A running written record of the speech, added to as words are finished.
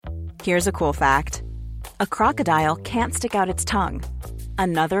Here's a cool fact. A crocodile can't stick out its tongue.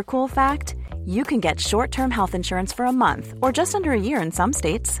 Another cool fact, you can get short-term health insurance for a month or just under a year in some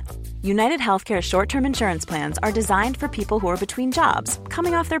states. United Healthcare short-term insurance plans are designed for people who are between jobs,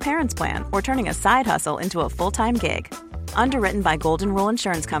 coming off their parents' plan, or turning a side hustle into a full-time gig. Underwritten by Golden Rule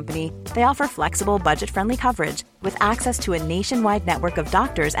Insurance Company, they offer flexible, budget-friendly coverage with access to a nationwide network of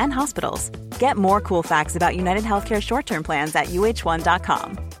doctors and hospitals. Get more cool facts about United Healthcare short-term plans at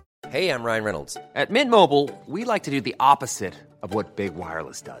uh1.com. Hey, I'm Ryan Reynolds. At Mint Mobile, we like to do the opposite of what Big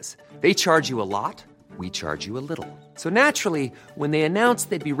Wireless does. They charge you a lot, we charge you a little. So naturally, when they announced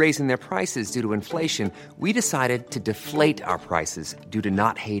they'd be raising their prices due to inflation, we decided to deflate our prices due to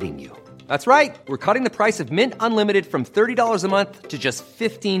not hating you. That's right. We're cutting the price of Mint Unlimited from $30 a month to just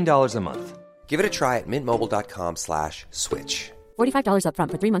 $15 a month. Give it a try at mintmobile.com/switch. $45 up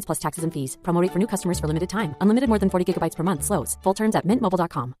front for 3 months plus taxes and fees. Promo rate for new customers for limited time. Unlimited more than 40 gigabytes per month. Slows full terms at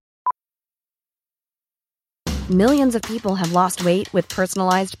mintmobile.com. Millions of people have lost weight with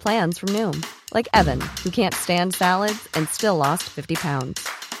personalized plans from Noom. Like Evan, who can't stand salads and still lost 50 pounds.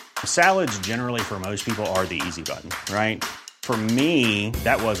 Salads generally for most people are the easy button, right? For me,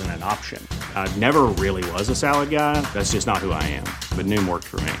 that wasn't an option. I never really was a salad guy. That's just not who I am. But Noom worked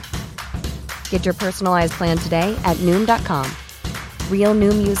for me. Get your personalized plan today at Noom.com. Real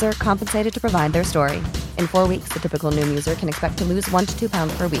Noom user compensated to provide their story. In 4 weeks, the typical Noom user can expect to lose 1 to 2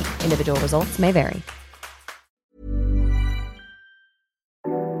 pounds per week. Individual results may vary.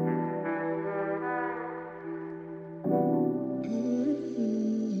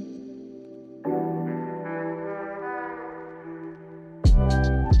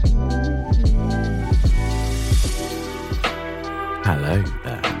 Hello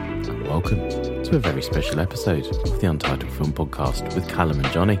there, and welcome to a very special episode of the Untitled Film Podcast with Callum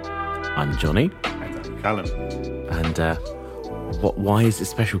and Johnny. I'm Johnny. And I'm Callum. And why is it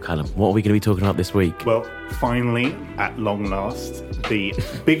special, Callum? What are we going to be talking about this week? Well, finally, at long last, the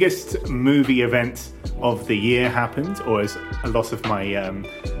biggest movie event of the year happened, or as a lot of my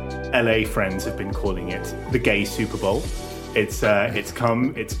LA friends have been calling it, the gay Super Bowl. It's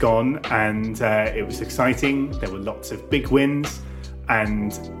come, it's gone, and it was exciting. There were lots of big wins,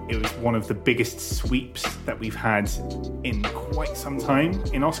 and it was one of the biggest sweeps that we've had in quite some time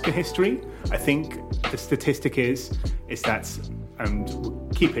in Oscar history. I think the statistic is that, and we'll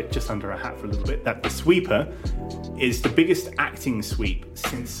keep it just under a hat for a little bit, that the sweeper is the biggest acting sweep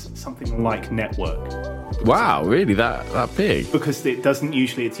since something like Network. Wow, really? That big? Because it doesn't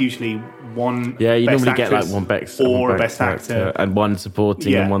usually, it's usually one you best normally actress get like one best or a best actor and one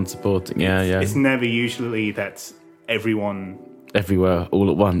supporting and one supporting. It's never usually that everyone everywhere all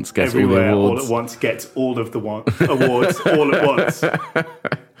at once gets everywhere all the awards. All at once gets all of the awards all at once.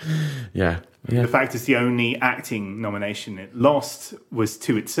 Yeah. The fact is, the only acting nomination it lost was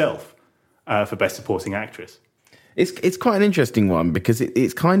to itself for Best Supporting Actress. It's quite an interesting one because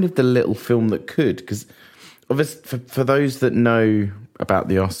it's kind of the little film that could, because obviously for those that know about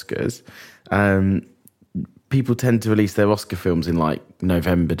the Oscars, people tend to release their Oscar films in like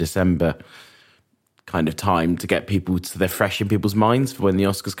November, December kind of time to get people so they're fresh in people's minds for when the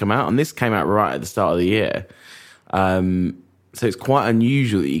Oscars come out. And this came out right at the start of the year. So it's quite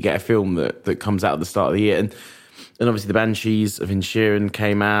unusual that you get a film that comes out at the start of the year. And obviously the Banshees of Inisherin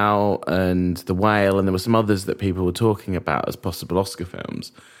came out, and The Whale, and there were some others that people were talking about as possible Oscar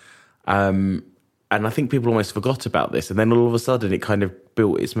films. And I think people almost forgot about this, and then all of a sudden it kind of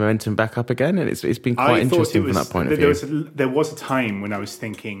built its momentum back up again, and it's been quite interesting from that point of view. There was a time when I was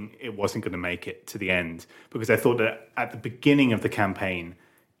thinking it wasn't going to make it to the end, because I thought that at the beginning of the campaign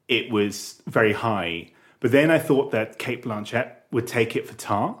it was very high, but then I thought that Cate Blanchett would take it for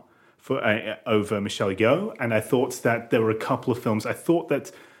Tar over Michelle Yeoh, and I thought that there were a couple of films. I thought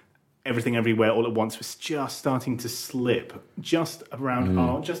that Everything Everywhere All at Once was just starting to slip just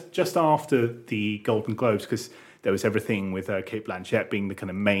around just after the Golden Globes, because there was everything with Cate Blanchett being the kind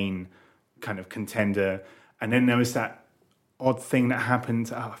of main kind of contender, and then there was that odd thing that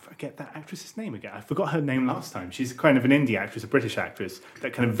happened. I forget that actress's name again. I forgot her name last time. She's kind of an indie actress, a British actress,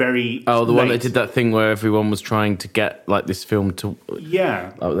 that kind of very the one that did that thing where everyone was trying to get like this film to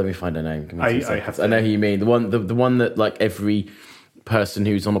let me find her name. I know who you mean. The one that like every person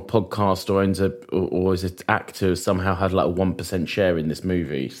who's on a podcast or is an actor somehow had like a 1% share in this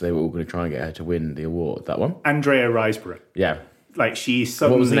movie, so they were all going to try and get her to win the award. That one, Andrea Riseborough. Yeah, like she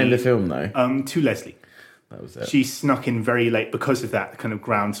suddenly. What was the name of the film though? To Leslie. That was it. She snuck in very late because of that kind of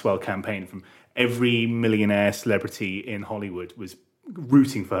groundswell campaign from every millionaire celebrity in Hollywood was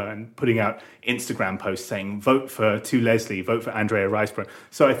rooting for her and putting out Instagram posts saying, vote for To Leslie, vote for Andrea Riseborough.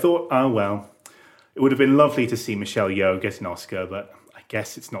 So I thought, oh, well, it would have been lovely to see Michelle Yeoh get an Oscar, but I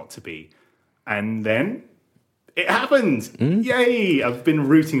guess it's not to be. And then it happened. Yay! I've been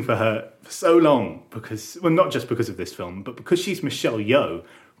rooting for her for so long because, well, not just because of this film, but because she's Michelle Yeoh,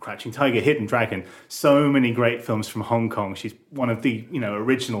 Crouching Tiger, Hidden Dragon, so many great films from Hong Kong. She's one of the,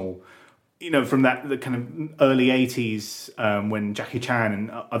 original, from the kind of early 80s when Jackie Chan and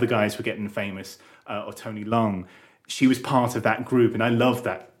other guys were getting famous, or Tony Leung. She was part of that group, and I love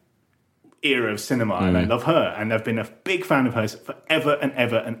that era of cinema, and I love her, and I've been a big fan of hers forever and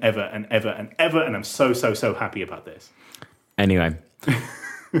ever and ever and ever and ever, and I'm so happy about this. Anyway,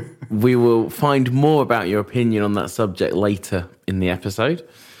 we will find more about your opinion on that subject later in the episode.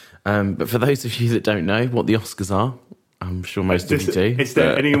 But for those of you that don't know what the Oscars are, I'm sure most of you do. Is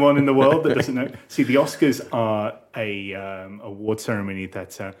there anyone in the world that doesn't know? See, the Oscars are a award ceremony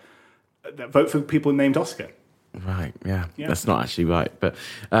that vote for people named Oscar. Right, yeah. That's not actually right. But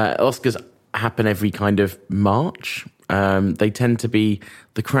Oscars happen every kind of March. They tend to be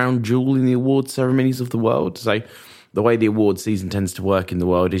the crown jewel in the award ceremonies of the world. So the way the award season tends to work in the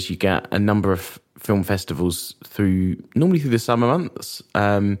world is you get a number of film festivals normally through the summer months.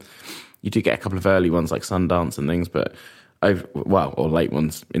 You do get a couple of early ones like Sundance and things, but or late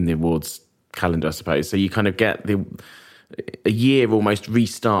ones in the awards calendar, I suppose. So you kind of get a year almost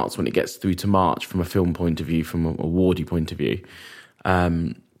restarts when it gets through to March from a film point of view, from an awardee point of view.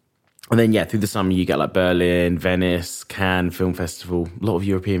 And then, through the summer, you get like Berlin, Venice, Cannes Film Festival, a lot of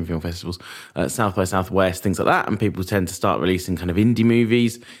European film festivals, South by Southwest, things like that. And people tend to start releasing kind of indie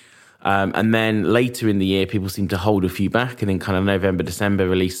movies. And then later in the year, people seem to hold a few back and then kind of November, December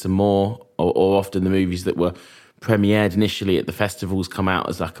release some more, or often the movies that were premiered initially at the festivals come out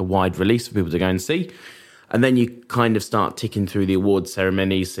as like a wide release for people to go and see. And then you kind of start ticking through the awards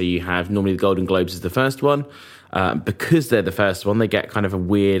ceremonies. So you have normally the Golden Globes is the first one. Because they're the first one, they get kind of a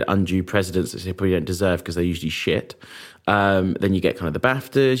weird undue precedence that they probably don't deserve because they're usually shit. Then you get kind of the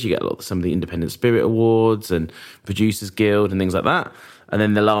BAFTAs, you get some of the Independent Spirit Awards and Producers Guild and things like that. And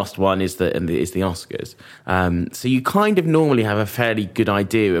then the last one is the Oscars. So you kind of normally have a fairly good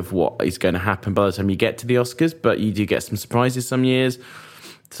idea of what is going to happen by the time you get to the Oscars, but you do get some surprises some years.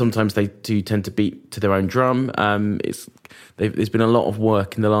 Sometimes they do tend to beat to their own drum. There's been a lot of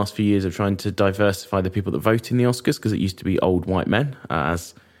work in the last few years of trying to diversify the people that vote in the Oscars, because it used to be old white men,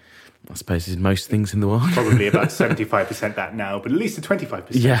 as I suppose is most things in the world. Probably about 75% that now, but at least a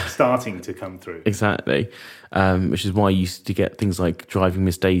 25% starting to come through. Exactly. Which is why you used to get things like Driving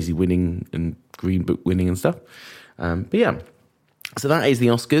Miss Daisy winning and Green Book winning and stuff. But yeah, so that is the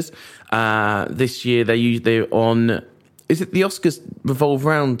Oscars. This year they're on... Is it the Oscars revolve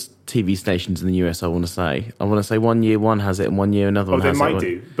around TV stations in the US, I want to say. 1 year one has it and 1 year another one has it. They might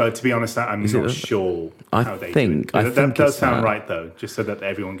do, but to be honest, I'm not sure how they do it. That does sound right, though, just so that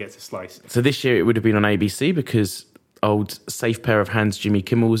everyone gets a slice. So this year it would have been on ABC because old safe pair of hands Jimmy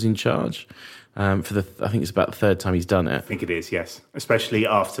Kimmel was in charge. I think it's about the third time he's done it. I think it is, yes. Especially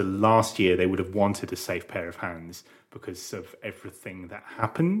after last year, they would have wanted a safe pair of hands because of everything that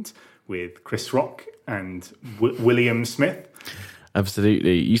happened with Chris Rock and William Smith.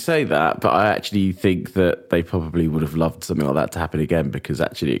 Absolutely. You say that, but I actually think that they probably would have loved something like that to happen again, because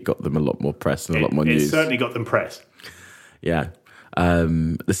actually it got them a lot more press and a lot more news. It certainly got them press. Yeah.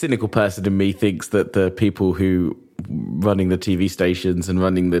 The cynical person in me thinks that the people who running the TV stations and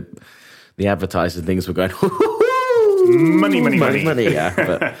running the advertising things were going, money. Yeah,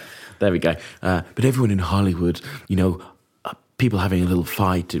 but there we go. But everyone in Hollywood, people having a little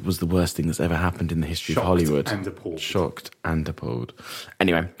fight, it was the worst thing that's ever happened in the history of Hollywood. Shocked and appalled.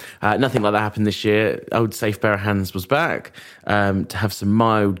 Anyway, nothing like that happened this year. Old Safe Pair of Hands was back to have some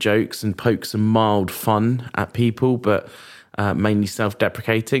mild jokes and poke some mild fun at people, but mainly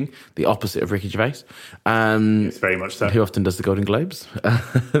self-deprecating, the opposite of Ricky Gervais. It's very much so. Who often does the Golden Globes.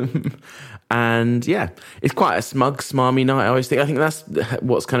 And yeah, it's quite a smug, smarmy night, I always think. I think that's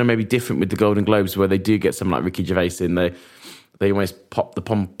what's kind of maybe different with the Golden Globes, where they do get someone like Ricky Gervais in there. They almost pop the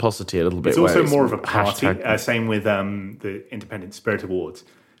pomposity a little bit. It's also more of a party. Same with the Independent Spirit Awards.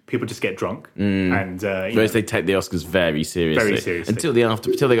 People just get drunk, and whereas they take the Oscars very seriously. Very seriously until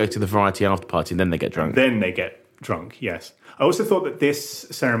they go to the variety after party, and then they get drunk. Yes. I also thought that this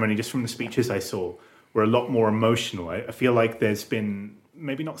ceremony, just from the speeches I saw, were a lot more emotional. I feel like there's been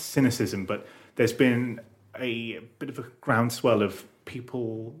maybe not cynicism, but there's been a bit of a groundswell of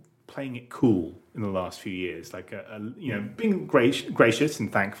people playing it cool in the last few years, like being gracious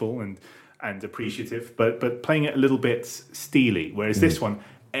and thankful and appreciative, but playing it a little bit steely. Whereas this one,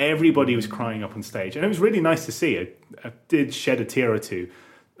 everybody was crying up on stage, and it was really nice to see. I did shed a tear or two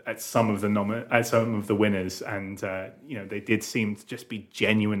at some of the winners, and they did seem to just be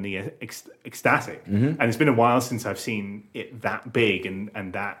genuinely ecstatic. And it's been a while since I've seen it that big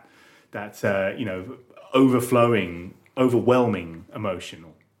and that overwhelming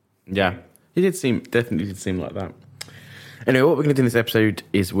emotional. Yeah, it definitely did seem like that. Anyway, what we're going to do in this episode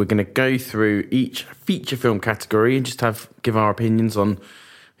is we're going to go through each feature film category and just give our opinions on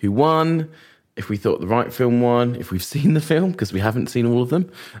who won, if we thought the right film won, if we've seen the film, because we haven't seen all of them.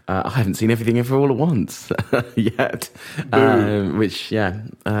 I haven't seen Everything Ever All at Once yet,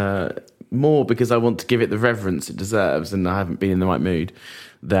 more because I want to give it the reverence it deserves, and I haven't been in the right mood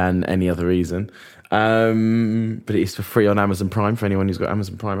than any other reason. But it is for free on Amazon Prime for anyone who's got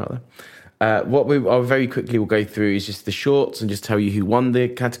Amazon Prime out there. I'll very quickly will go through is just the shorts and just tell you who won the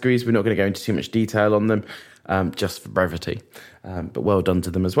categories. We're not going to go into too much detail on them, just for brevity. But well done to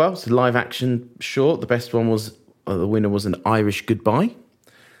them as well. So live action short, the best one was, the winner was An Irish Goodbye.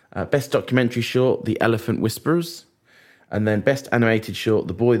 Best documentary short, The Elephant Whisperers. And then best animated short,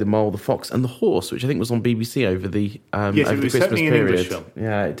 The Boy, the Mole, the Fox and the Horse, which I think was on BBC over the Christmas period. English film.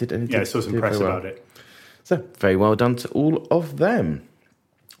 Yeah, it did. I saw some press about it. So very well done to all of them.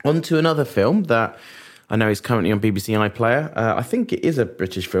 On to another film that I know is currently on BBC iPlayer. I think it is a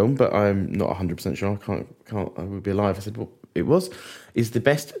British film, but I'm not 100% sure. I would be alive. I said, well, it was. Is the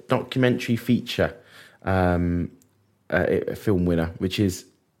best documentary feature film winner, which is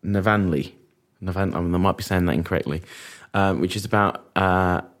Navalny. I might be saying that incorrectly. Which is about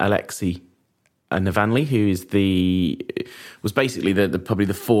Alexei Navalny, who was basically probably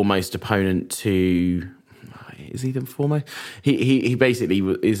the foremost opponent to. Is he the foremost? He basically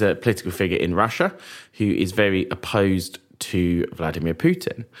is a political figure in Russia who is very opposed to Vladimir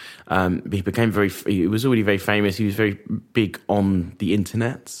Putin. He was already very famous. He was very big on the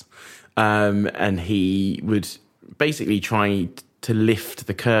internet, and he would basically try to lift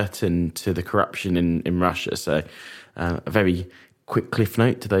the curtain to the corruption in Russia. So a very quick cliff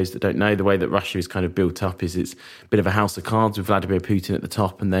note to those that don't know, the way that Russia is kind of built up is it's a bit of a house of cards with Vladimir Putin at the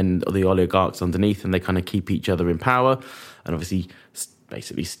top and then the oligarchs underneath, and they kind of keep each other in power and obviously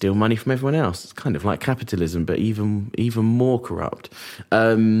basically steal money from everyone else. It's kind of like capitalism, but even more corrupt.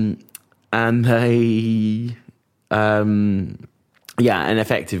 And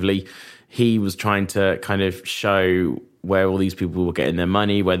effectively he was trying to kind of show where all these people were getting their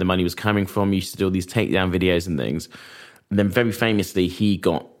money, where the money was coming from. He used to do all these takedown videos and things. And then very famously, he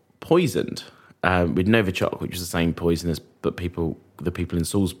got poisoned with Novichok, which was the same poison as the people in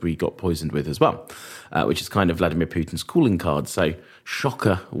Salisbury got poisoned with as well, which is kind of Vladimir Putin's calling card. So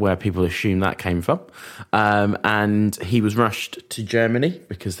shocker where people assume that came from. And he was rushed to Germany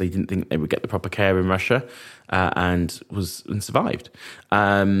because they didn't think they would get the proper care in Russia, and survived.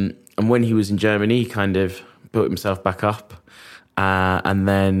 And when he was in Germany, he kind of built himself back up, and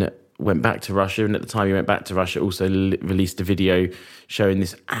then went back to Russia. And at the time he went back to Russia, also released a video showing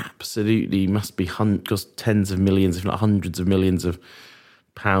this absolutely must be cost tens of millions, if not hundreds of millions of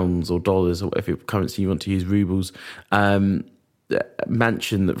pounds or dollars or whatever currency you want to use, rubles,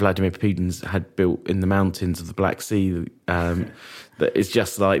 mansion that Vladimir Putin had built in the mountains of the Black Sea. That is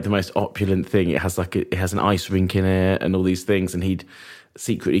just like the most opulent thing. It has an ice rink in it and all these things, and he'd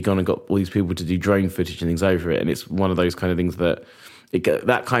secretly gone and got all these people to do drone footage and things over it. And it's one of those kind of things that it's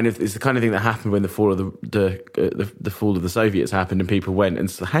the kind of thing that happened when the fall of the fall of the Soviets happened, and people went and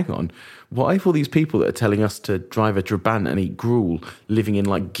said, hang on, why have all these people that are telling us to drive a Trabant and eat gruel living in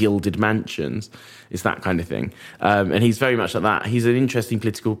like gilded mansions? It's that kind of thing. And he's very much like that. He's an interesting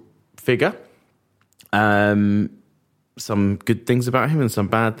political figure. Some good things about him and some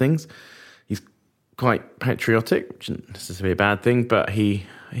bad things. He's quite patriotic, which isn't necessarily a bad thing, but he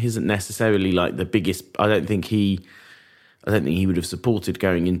isn't necessarily like the biggest. I don't think he would have supported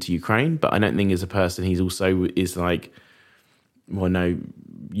going into Ukraine, but I don't think as a person he's also is like, well, no,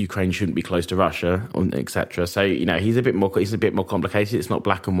 Ukraine shouldn't be close to Russia, etc. So he's a bit more complicated. It's not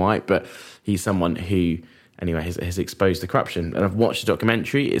black and white, but he's someone who anyway has exposed the corruption. And I've watched the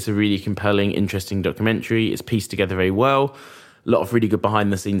documentary. It's a really compelling, interesting documentary. It's pieced together very well. A lot of really good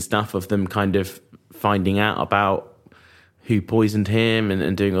behind the scenes stuff of them kind of finding out about who poisoned him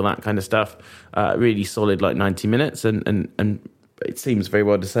and doing all that kind of stuff. Really solid, like 90 minutes, and it seems very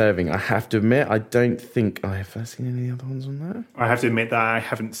well deserving. I have to admit, I don't think I have seen any other ones on that. I have to admit that I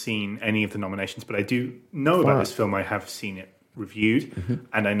haven't seen any of the nominations, but I do know about this film. I have seen it reviewed,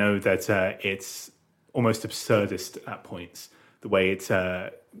 and I know that it's almost absurdist at points, the way it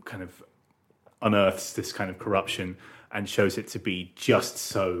kind of unearths this kind of corruption and shows it to be just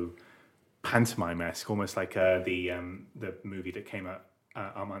so pantomime-esque, almost like the movie that came out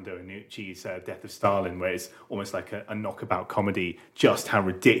Armando Iannucci's Death of Stalin, where it's almost like a knockabout comedy, just how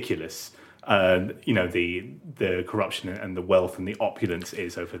ridiculous the corruption and the wealth and the opulence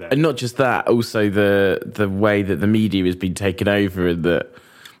is over there. And not just that, also the way that the media has been taken over, and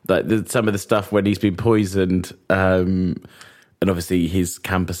that some of the stuff when he's been poisoned, and obviously his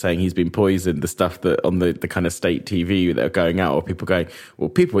camp is saying he's been poisoned, the stuff that on the kind of state TV that are going out, or people going, well,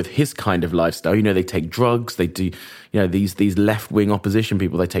 people with his kind of lifestyle, they take drugs, they do, these left-wing opposition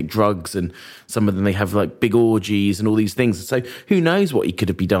people, they take drugs, and some of them, they have like big orgies and all these things. So who knows what he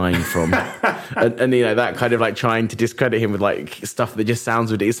could be dying from? and that kind of like trying to discredit him with like stuff that just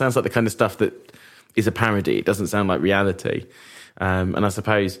sounds ridiculous. It sounds like the kind of stuff that is a parody. It doesn't sound like reality. And I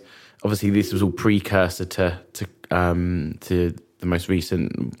suppose, obviously, this was all precursor to the most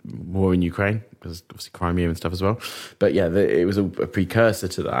recent war in Ukraine, because obviously Crimea and stuff as well. But yeah, it was a precursor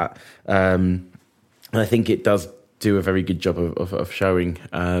to that. And I think it does do a very good job of showing,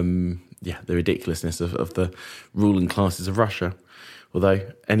 the ridiculousness of the ruling classes of Russia. Although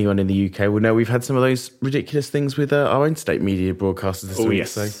anyone in the UK will know we've had some of those ridiculous things with our own state media broadcasters this week.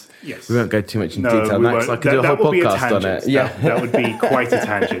 Yes. So yes. We won't go too much in detail on that, because I could do a whole podcast on it. Yeah, that would be quite a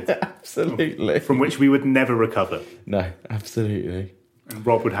tangent. Absolutely. From which we would never recover. No, absolutely. And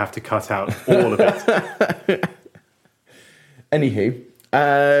Rob would have to cut out all of it.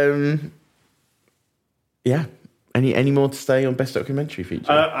 Anywho, yeah. Any more to say on Best Documentary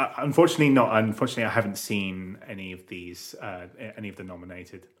Feature? Unfortunately not. Unfortunately, I haven't seen any of these, any of the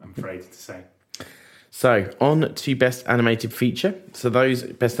nominated, I'm afraid to say. So, on to Best Animated Feature. So those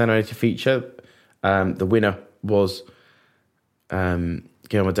Best Animated Feature, the winner was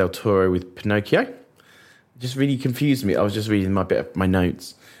Guillermo del Toro with Pinocchio. It just really confused me. I was just reading my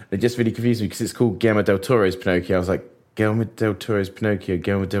notes. It just really confused me because it's called Guillermo del Toro's Pinocchio. I was like, Guillermo del Toro's Pinocchio,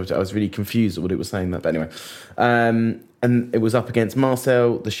 Guillermo del Toro. I was really confused at what it was saying that. But anyway, and it was up against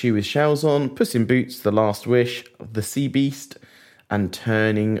Marcel, The Shoe with Shells On, Puss in Boots, The Last Wish, The Sea Beast, and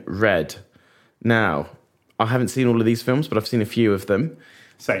Turning Red. Now, I haven't seen all of these films, but I've seen a few of them.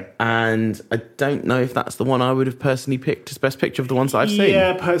 Same. And I don't know if that's the one I would have personally picked as Best Picture of the ones that I've seen.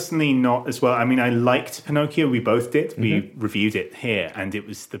 Yeah, personally not as well. I mean, I liked Pinocchio. We both did. Mm-hmm. We reviewed it here, and it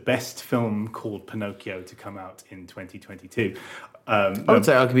was the best film called Pinocchio to come out in 2022. I would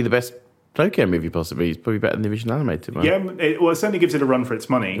say arguably the best Pinocchio movie, possibly. It's probably better than the original animated one. Yeah, it certainly gives it a run for its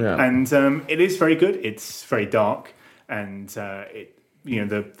money. Yeah. And it is very good. It's very dark, and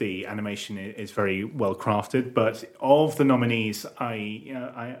the animation is very well crafted. But of the nominees,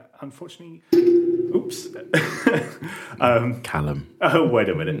 I unfortunately, oops, Callum. Oh, wait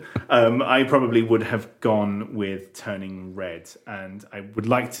a minute. I probably would have gone with Turning Red, and I would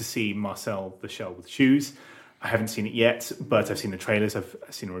like to see Marcel the Shell with Shoes. I haven't seen it yet, but I've seen the trailers, I've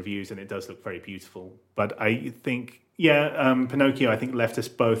seen the reviews, and it does look very beautiful. But I think, Pinocchio, I think, left us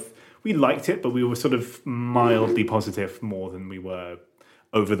both. We liked it, but we were sort of mildly positive more than we were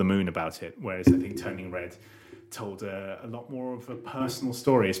over the moon about it. Whereas I think Turning Red told a lot more of a personal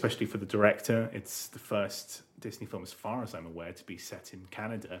story, especially for the director. It's the first Disney film, as far as I'm aware, to be set in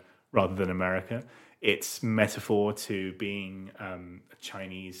Canada rather than America. Its metaphor to being a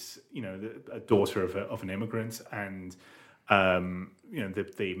Chinese, a daughter of an immigrant, and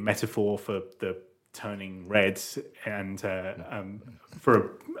the metaphor for the turning red and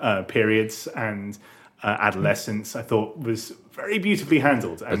for periods and adolescence, I thought was very beautifully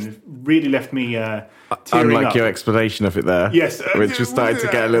handled and really left me tearing Unlike up. your explanation of it there. Yes. Which was starting to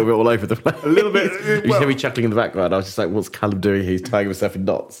get a little bit all over the place. A little bit. You should be chuckling in the background. I was just like, what's Callum doing? He's tying himself in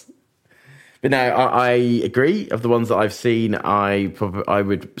knots. But no, I agree. Of the ones that I've seen, I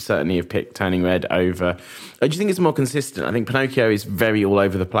would certainly have picked Turning Red over. I just think it's more consistent. I think Pinocchio is very all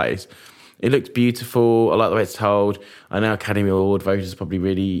over the place. It looks beautiful. I like the way it's told. I know Academy Award voters probably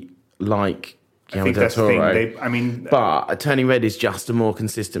really like Guillermo del Toro. But Turning Red is just a more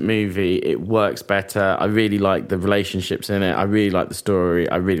consistent movie. It works better. I really like the relationships in it. I really like the story.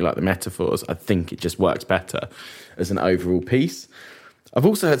 I really like the metaphors. I think it just works better as an overall piece. I've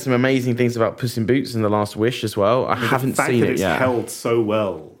also heard some amazing things about Puss in Boots and The Last Wish as well. I haven't seen it yet. The fact that it's held so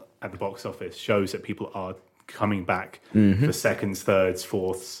well at the box office shows that people are coming back for seconds, thirds,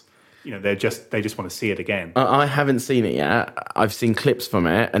 fourths. They just want to see it again. I haven't seen it yet. I've seen clips from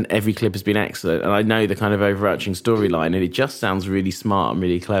it, and every clip has been excellent. And I know the kind of overarching storyline, and it just sounds really smart and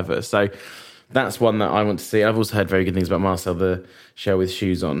really clever. So that's one that I want to see. I've also heard very good things about Marcel the Shell with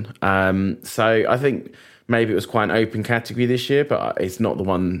Shoes On. So I think maybe it was quite an open category this year, but it's not the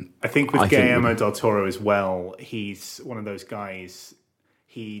one. I think with Guillermo del Toro as well, he's one of those guys.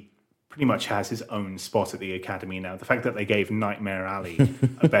 He pretty much has his own spot at the Academy now. The fact that they gave Nightmare Alley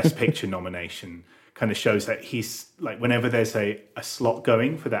a Best Picture nomination kind of shows that he's like, whenever there's a slot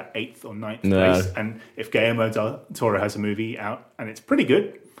going for that 8th or 9th place, and if Guillermo del Toro has a movie out and it's pretty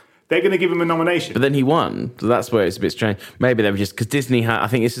good, they're going to give him a nomination. But then he won, so that's where it's a bit strange. Maybe they were just because Disney. I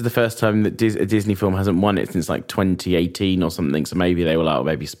think this is the first time that a Disney film hasn't won it since like 2018 or something. So maybe they were like,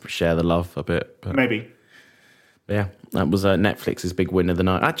 maybe share the love a bit. But maybe. Yeah, that was Netflix's big win of the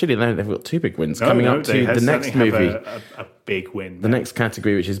night. Actually, they've got 2 big wins coming up to the next movie. A big win. The next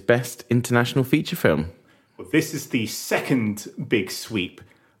category, which is Best International Feature Film. Well, this is the second big sweep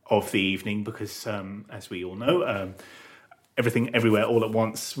of the evening because, as we all know, Everything Everywhere All at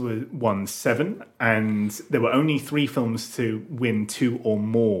Once won 7, and there were only 3 films to win 2 or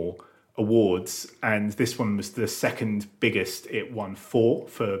more awards, and this one was the second biggest. It won 4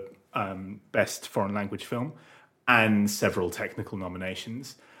 for Best Foreign Language Film and several technical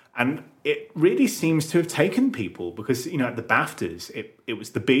nominations. And it really seems to have taken people because, at the BAFTAs, it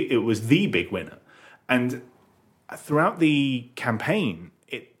was the big winner. And throughout the campaign,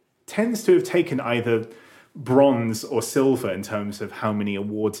 it tends to have taken either bronze or silver in terms of how many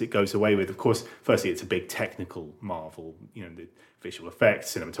awards it goes away with. Of course, firstly, it's a big technical marvel, the visual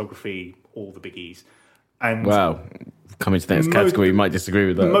effects, cinematography, all the biggies. And wow, coming to the next category, you might disagree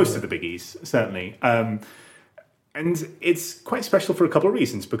with that. Most of the biggies, certainly. And it's quite special for a couple of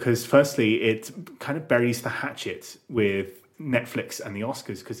reasons, because firstly, it kind of buries the hatchet with Netflix and the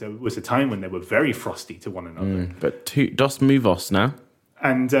Oscars, because there was a time when they were very frosty to one another. But Dos Movos now.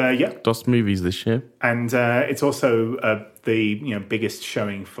 And Dos Movies this year, and it's also the biggest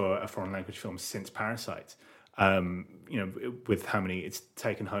showing for a foreign language film since Parasite. With how many it's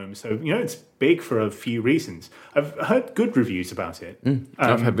taken home, so it's big for a few reasons. I've heard good reviews about it.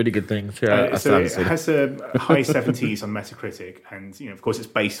 I've heard really good things. Yeah, so it has a high 70s on Metacritic, and of course it's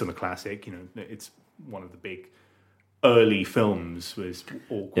based on the classic. It's one of the big early films was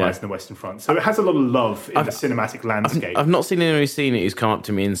All Quiet on the Western Front. So it has a lot of love in the cinematic landscape. I've not seen anyone who's seen it who's come up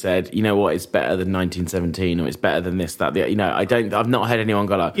to me and said, you know what, it's better than 1917 or it's better than this, that, the, I've not heard anyone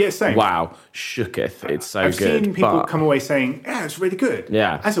go like, same. Wow, shooketh, it's so I've good. I've seen people come away saying, yeah, it's really good.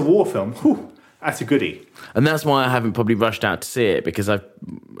 Yeah. As a war film, whew, that's a goodie. And that's why I haven't probably rushed out to see it, because or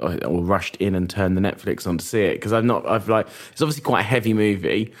rushed in and turned the Netflix on to see it, because it's obviously quite a heavy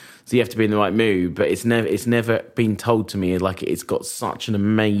movie, so you have to be in the right mood, but it's never been told to me like it's got such an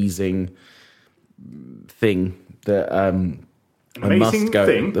amazing thing that I must go.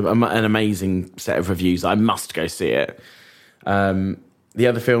 An amazing set of reviews. I must go see it. The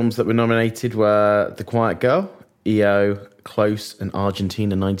other films that were nominated were The Quiet Girl, EO, Close, and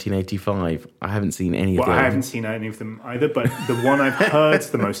Argentina 1985. I haven't seen any of them. I haven't seen any of them either, but the one I've heard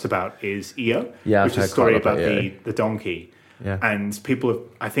the most about is EO, which is a story about the donkey. Yeah. And people have,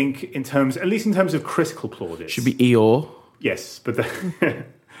 I think, at least in terms of critical plaudits. Should be Eeyore. Yes, but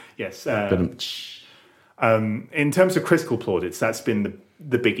yes. In terms of critical plaudits, that's been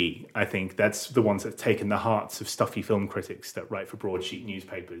the biggie, I think. That's the ones that have taken the hearts of stuffy film critics that write for broadsheet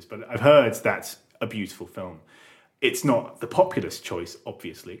newspapers. But I've heard that's a beautiful film. It's not the populist choice,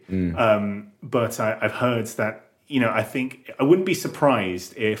 obviously. But I've heard that, I think I wouldn't be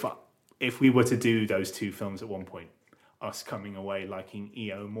surprised if we were to do those 2 films at one point, us coming away liking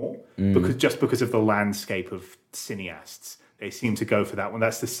EO more, because of the landscape of cineasts. They seem to go for that one.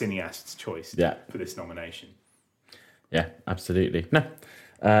 That's the cineast's choice for this nomination. Yeah, absolutely. No.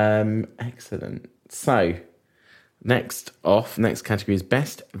 Excellent. So, next category is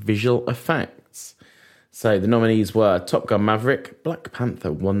Best Visual Effects. So the nominees were Top Gun Maverick, Black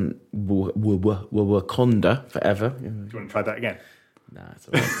Panther, Wakanda Forever. Do you want to try that again? Nah, it's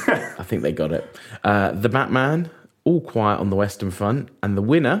all right. I think they got it. The Batman, All Quiet on the Western Front, and the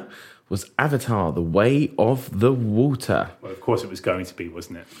winner was Avatar, The Way of the Water. Well, of course it was going to be,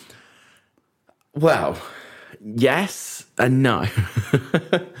 wasn't it? Well, yes and no.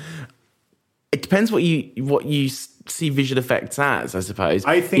 It depends what you see visual effects as, I suppose.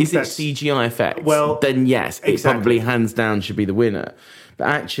 I think is it CGI effects? Well, then yes, exactly. It probably hands down should be the winner. But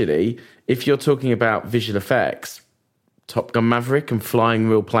actually, if you're talking about visual effects, Top Gun Maverick and flying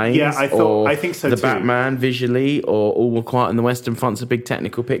real planes, I think so the too. Batman visually, or All Quiet on the Western Front's a big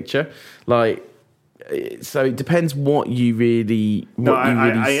technical picture. So it depends what you really see.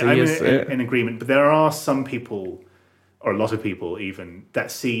 I'm in agreement, but there are some people, or a lot of people even,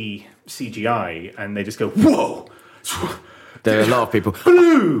 that see CGI and they just go, whoa! There are a lot of people.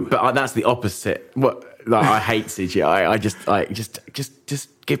 Blue! But that's the opposite. I hate CGI. I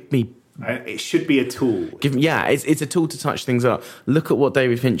just give me It should be a tool. It's a tool to touch things up. Look at what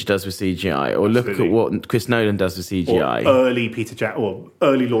David Fincher does with CGI, or look at what Chris Nolan does with CGI. Or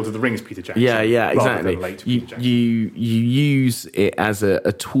early Lord of the Rings Peter Jackson. Yeah, exactly. Late you use it as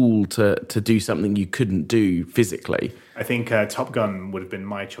a tool to do something you couldn't do physically. I think Top Gun would have been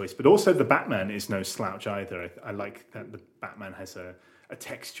my choice, but also the Batman is no slouch either. I like that the Batman has a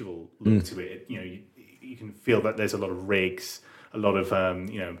textual look to it. You can feel that there's a lot of rigs, a lot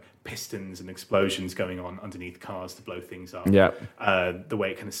of pistons and explosions going on underneath cars to blow things up. Yeah. The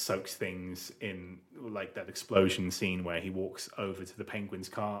way it kind of soaks things in, like that explosion scene where he walks over to the Penguin's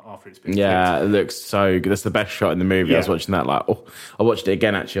car after it's been it looks so good. That's the best shot in the movie. I was watching that I watched it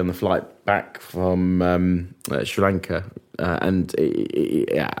again actually on the flight back from Sri Lanka, and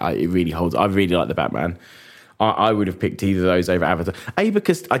it really holds. I really like the Batman. I would have picked either of those over Avatar.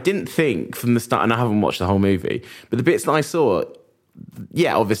 Because I didn't think from the start, and I haven't watched the whole movie, but the bits that I saw,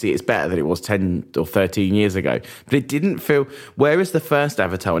 obviously it's better than it was 10 or 13 years ago, but it didn't feel... Whereas the first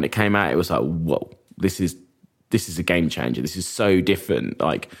Avatar, when it came out, it was like, whoa, this is a game changer. This is so different.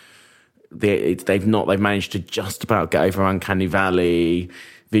 Like, they've managed to just about get over Uncanny Valley.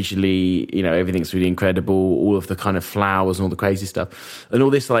 Visually, everything's really incredible. All of the kind of flowers and all the crazy stuff. And all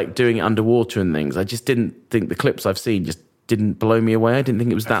this, like, doing it underwater and things. I just didn't think the clips I've seen just didn't blow me away. I didn't think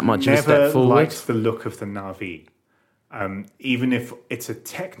it was that much of a step forward. I never liked the look of the Na'vi. Even if it's a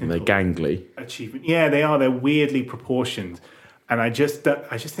technical... They're gangly. Achievement. Yeah, they are. They're weirdly proportioned. And I just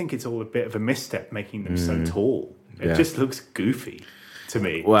think it's all a bit of a misstep making them so tall. It just looks goofy to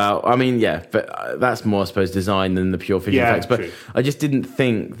me. Well, I mean, but that's more, I suppose, design than the pure visual effects. But true. I just didn't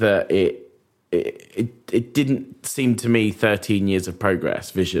think that it didn't seem to me 13 years of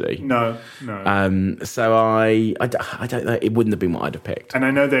progress visually. No. So I don't know. It wouldn't have been what I'd have picked. And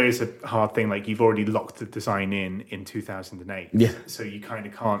I know there is a hard thing, like you've already locked the design in 2008. Yeah. So you kind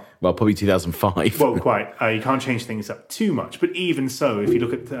of can't... Well, probably 2005. Well, quite. You can't change things up too much. But even so, if you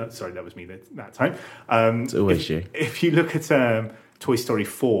look at... sorry, that was me that time. It's always you. If you look at Toy Story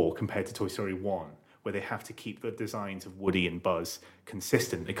 4 compared to Toy Story 1, where they have to keep the designs of Woody and Buzz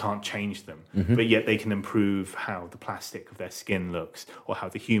consistent. They can't change them, but yet they can improve how the plastic of their skin looks, or how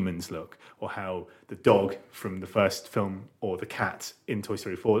the humans look, or how the dog from the first film or the cat in Toy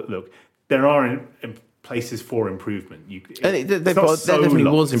Story 4 look. There are places for improvement. There definitely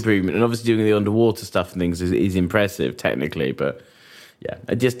was improvement, and obviously doing the underwater stuff and things is impressive technically, but yeah,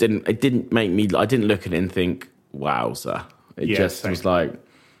 it didn't make me... I didn't look at it and think, wowza. It was like...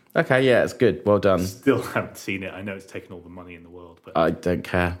 Okay, yeah, it's good. Well done. Still haven't seen it. I know it's taken all the money in the world, but I don't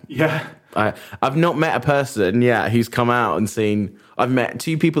care. Yeah. I've not met a person who's come out and seen... I've met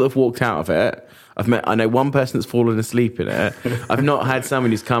 2 people that have walked out of it. I know one person that's fallen asleep in it. I've not had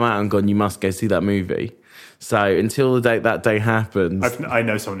someone who's come out and gone, you must go see that movie. So until that day happens... I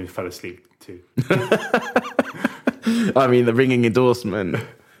know someone who fell asleep too. I mean, the ringing endorsement...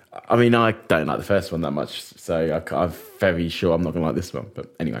 I mean, I don't like the first one that much, so I'm very sure I'm not going to like this one.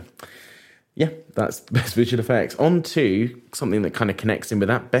 But anyway, yeah, that's best visual effects. On to something that kind of connects in with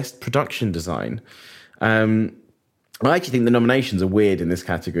that, best production design. I actually think the nominations are weird in this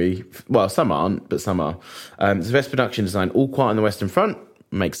category. Well, some aren't, but some are. So best production design, All Quiet on the Western Front.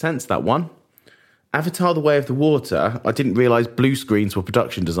 Makes sense, that one. Avatar: The Way of the Water. I didn't realise blue screens were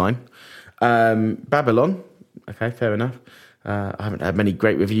production design. Babylon. Okay, fair enough. I haven't had many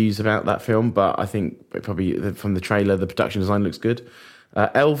great reviews about that film, but I think probably from the trailer, the production design looks good.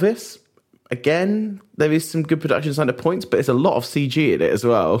 Elvis, again, there is some good production design at points, but there's a lot of CG in it as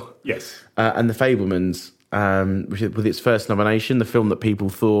well. Yes. And The Fabelmans, with its first nomination, the film that people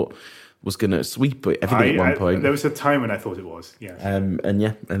thought was going to sweep everything at one point. There was a time when I thought it was, yeah. And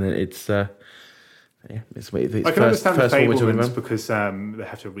then it's... it's I can understand The Fabelmans because they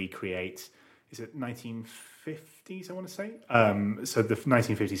have to recreate... Is it 1950s, I want to say? So the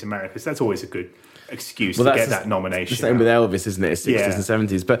 1950s America, that's always a good excuse to get that nomination. The same with Elvis, isn't it? 60s and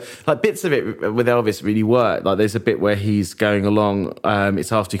 70s. But like bits of it with Elvis really work. Like there's a bit where he's going along,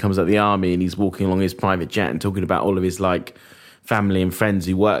 it's after he comes out of the army and he's walking along his private jet and talking about all of his like family and friends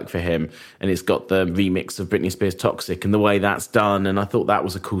who work for him. And it's got the remix of Britney Spears' Toxic and the way that's done. And I thought that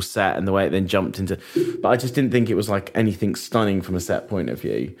was a cool set and the way it then jumped into... But I just didn't think it was like anything stunning from a set point of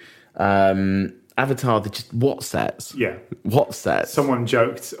view. Avatar, what sets? Yeah. What sets? Someone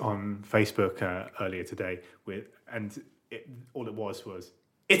joked on Facebook earlier today all it was,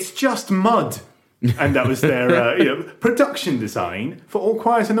 it's just mud. And that was their production design for All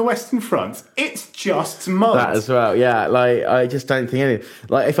Quiet on the Western Front. It's just mud. That as well, yeah. Like, I just don't think anything.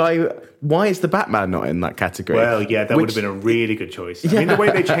 Like, why is the Batman not in that category? Well, yeah, that would have been a really good choice. I mean, the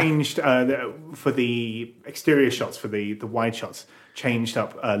way they changed for the exterior shots, for the wide shots, changed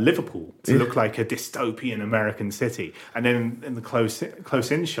up Liverpool to look like a dystopian American city. And then in the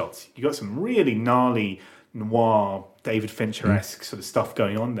close-in shots, you got some really gnarly noir, David Fincher-esque sort of stuff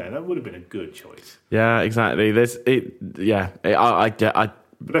going on there. That would have been a good choice. Yeah, exactly. But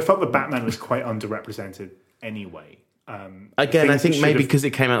I felt the Batman was quite underrepresented anyway. Again, I think maybe because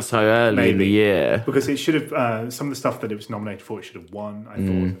it came out so early in the year. Because it should have, some of the stuff that it was nominated for, it should have won, I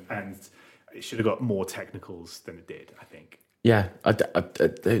thought. And it should have got more technicals than it did, I think. Yeah.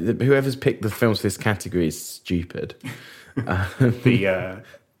 Whoever's picked the films for this category is stupid. The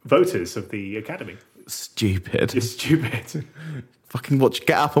voters of the Academy. Stupid. You're stupid. Fucking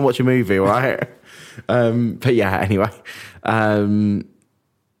get up and watch a movie, all right? But yeah, anyway.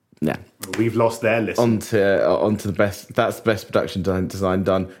 Yeah. We've lost their list. Onto the best. That's the best production design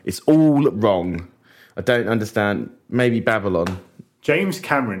done. It's all wrong. I don't understand. Maybe Babylon. James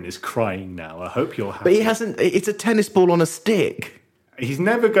Cameron is crying now. I hope you're happy. But he hasn't. It's a tennis ball on a stick. He's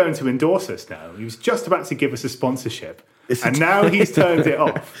never going to endorse us now. He was just about to give us a sponsorship. Now he's turned it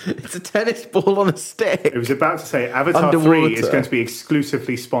off. It's a tennis ball on a stick. It was about to say Avatar Underwater. 3 is going to be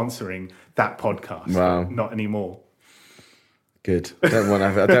exclusively sponsoring that podcast. Wow. Not anymore. Good. I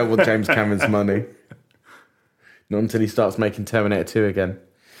don't want James Cameron's money. Not until he starts making Terminator 2 again.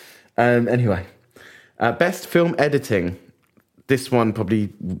 Anyway. Best film editing. This one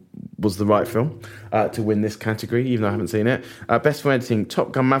probably was the right film to win this category, even though I haven't seen it. Best film editing,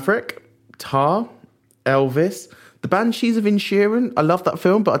 Top Gun Maverick, Tar, Elvis, The Banshees of Inisherin. I love that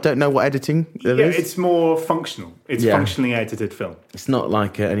film, but I don't know what editing there is. It's more functional. It's functionally edited film. It's not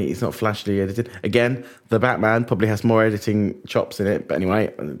like it's not flashily edited. Again, The Batman probably has more editing chops in it. But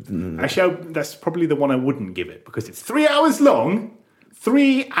anyway, actually, that's probably the one I wouldn't give it because it's 3 hours long.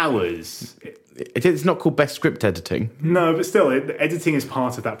 3 hours. It's not called best script editing. No, but still, editing is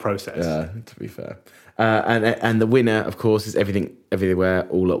part of that process. Yeah, to be fair. And the winner, of course, is Everything Everywhere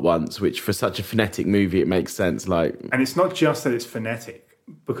All at Once, which for such a phonetic movie, it makes sense. And it's not just that it's phonetic,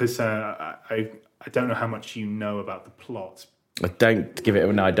 because I don't know how much you know about the plot. I don't give it.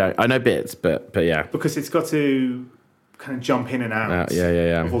 No, I don't. I know bits, but yeah. Because it's got to kind of jump in and out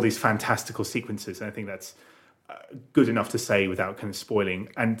of all these fantastical sequences. And I think that's good enough to say without kind of spoiling.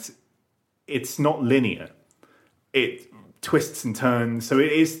 And it's not linear. It twists and turns. So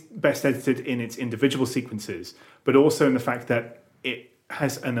it is best edited in its individual sequences, but also in the fact that it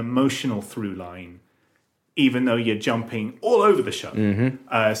has an emotional through line, even though you're jumping all over the show.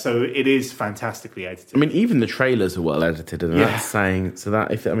 Mm-hmm. So it is fantastically edited. I mean, even the trailers are well edited, and that's saying so.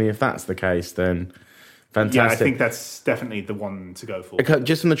 That if that's the case, then fantastic. Yeah, I think that's definitely the one to go for.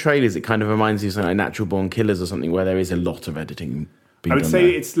 Just from the trailers, it kind of reminds you of something like Natural Born Killers or something, where there is a lot of editing being done. I would say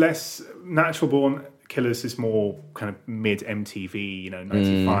there. it's less Natural Born Killers is more kind of mid MTV,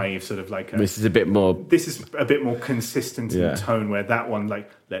 95, sort of like. This is a bit more. This is a bit more consistent in tone. Where that one,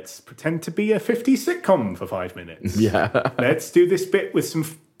 let's pretend to be a 50s sitcom for 5 minutes. Yeah, let's do this bit with some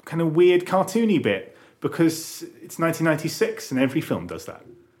kind of weird cartoony bit because it's 1996 and every film does that.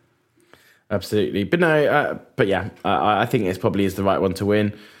 Absolutely, but no, but yeah, I think it probably is the right one to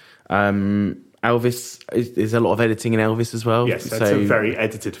win. Elvis is a lot of editing in Elvis as well. Yes, that's a very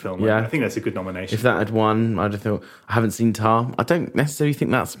edited film. Yeah. I think that's a good nomination. If that had won, I'd have thought. I haven't seen Tar. I don't necessarily think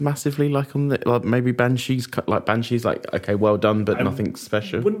that's massively maybe Banshees. Okay, well done, but nothing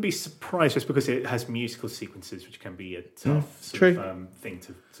special. I wouldn't be surprised just because it has musical sequences, which can be a tough sort of thing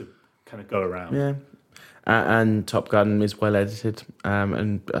to kind of go around. Yeah. And Top Gun is well edited,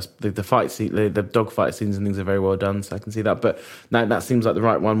 and the fight scene, the dog fight scenes and things are very well done. So I can see that. But no, that seems like the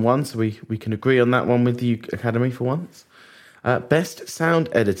right one won. So we can agree on that one with the Academy for once. Best sound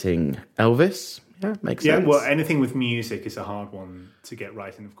editing, Elvis. Yeah, makes sense. Yeah, well, anything with music is a hard one to get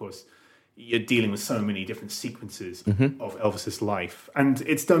right, and of course, you're dealing with so many different sequences of Elvis's life, and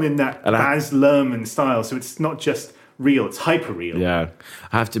it's done in that Baz Luhrmann style. So it's not just real, it's hyper real. Yeah,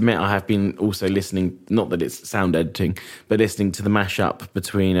 I have to admit, I have been also listening, not that it's sound editing, but listening to the mashup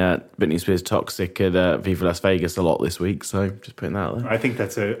between Britney Spears' Toxic and Viva Las Vegas a lot this week, so just putting that out there. I think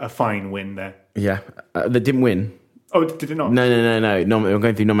that's a fine win there. Yeah, they didn't win. Oh, did it not? No. We're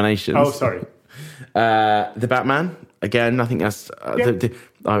going through nominations. Oh, sorry. The Batman, again, I think that's...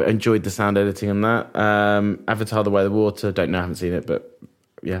 I enjoyed the sound editing on that. Avatar: The Way of the Water, don't know, I haven't seen it, but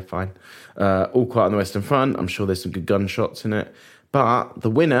yeah, fine. All Quiet on the Western Front. I'm sure there's some good gunshots in it. But the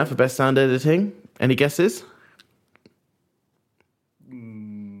winner for best sound editing, any guesses?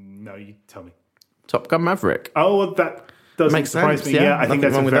 No, you tell me. Top Gun Maverick. Oh, that doesn't surprise me. Yeah, I think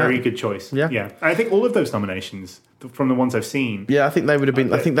that's a very good choice. Yeah. I think all of those nominations, from the ones I've seen. Yeah, I think they would have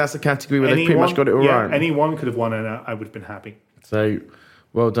been. I think that's a category where they pretty much got it all right. Anyone could have won, and I would have been happy. So,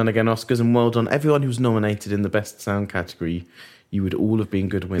 well done again, Oscars, and well done everyone who was nominated in the best sound category. you would all have been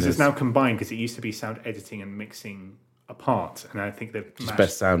good winners. It's now combined because it used to be sound editing and mixing apart, and I think they've It's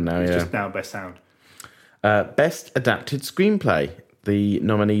best sound now, It's yeah. just now best sound. Best adapted screenplay. The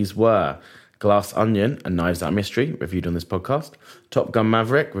nominees were Glass Onion and Knives Out Mystery, reviewed on this podcast. Top Gun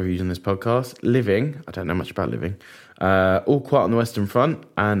Maverick, reviewed on this podcast. Living, I don't know much about Living. All Quiet on the Western Front,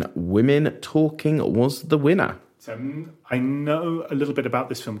 and Women Talking was the winner. So I know a little bit about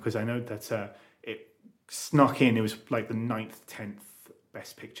this film because I know that it snuck in. It was like the 9th, 10th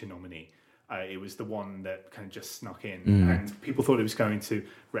Best Picture nominee. It was the one that kind of just snuck in, and people thought it was going to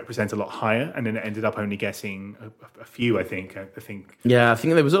represent a lot higher, and then it ended up only getting a few. I think. Yeah, I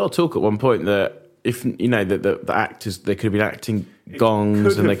think there was a lot of talk at one point that if the actors, they could have been acting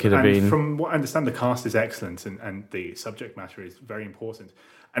gongs, and they could have been. From what I understand, the cast is excellent, and the subject matter is very important.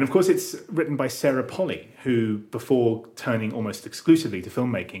 And of course, it's written by Sarah Polley, who, before turning almost exclusively to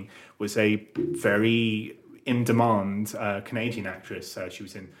filmmaking, was a very in-demand Canadian actress. She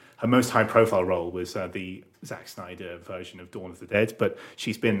was in her most high-profile role was the Zack Snyder version of Dawn of the Dead, but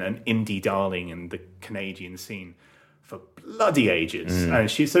she's been an indie darling in the Canadian scene for bloody ages.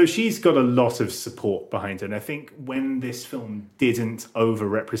 So she's got a lot of support behind her. And I think when this film didn't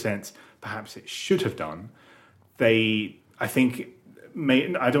over-represent, perhaps it should have done, I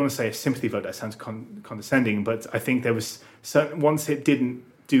don't want to say a sympathy vote, that sounds condescending, but I think there was once it didn't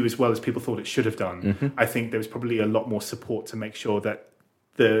do as well as people thought it should have done, I think there was probably a lot more support to make sure that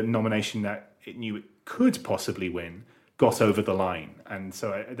the nomination that it knew it could possibly win got over the line. And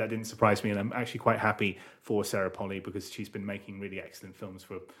so that didn't surprise me, and I'm actually quite happy for Sarah Polley because she's been making really excellent films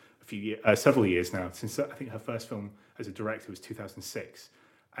for several years now. Since I think her first film as a director was 2006,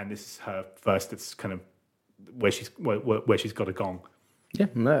 and this is her first that's kind of where she's got a gong. Yeah,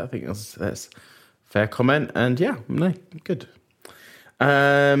 no, I think that's a fair comment, and yeah, no, good.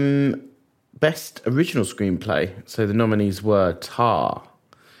 Best original screenplay. So the nominees were Tar,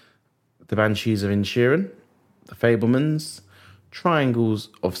 The Banshees of Inisherin, The Fabelmans, Triangles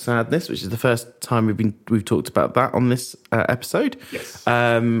of Sadness, which is the first time we've talked about that on this episode. Yes.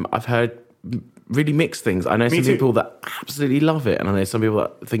 I've heard really mixed things. I know some people that absolutely love it, and I know some people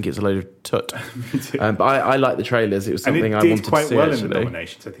that think it's a load of tut. Me too. But I like the trailers. It was something I wanted to see. And it did quite well actually. in the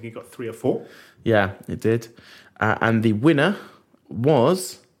nominations. I think it got 3 or 4. Yeah, it did. And the winner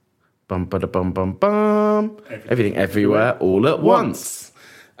was Everything Everywhere All at Once.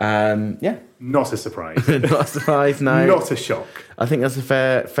 Yeah. Not a surprise. Not a surprise, no. Not a shock. I think that's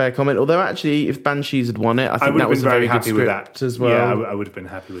a fair comment. Although actually, if Banshees had won it, I think that was a very good script as well. Yeah, I would have been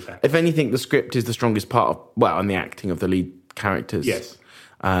happy with that. If anything, the script is the strongest part of, and the acting of the lead characters. Yes.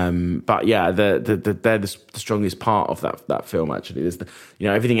 But yeah, they're the strongest part of that film. Actually, there's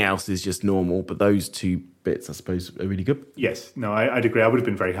everything else is just normal, but those two bits, I suppose, are really good. Yes, no, I'd agree. I would have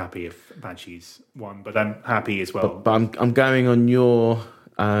been very happy if Banshees won, but I'm happy as well. But I'm going on your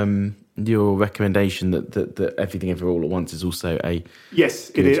recommendation that Everything Everywhere All at Once is also a yes,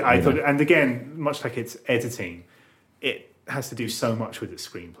 it is. I thought, and again, much like its editing, it has to do so much with its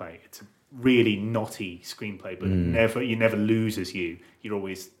screenplay. It's a really knotty screenplay, but you never lose as you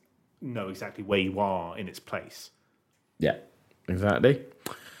always know exactly where you are in its place. Yeah, exactly.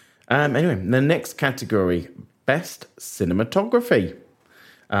 Anyway, the next category, Best Cinematography.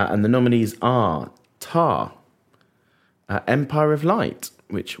 And the nominees are Tar, Empire of Light,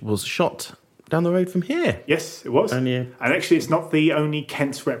 which was shot down the road from here. Yes, it was. And actually, it's not the only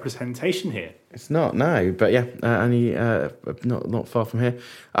Kent representation here. It's not, no. But yeah, only not far from here.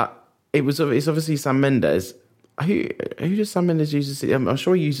 It's obviously Sam Mendes. Who does Sam Mendes use? I'm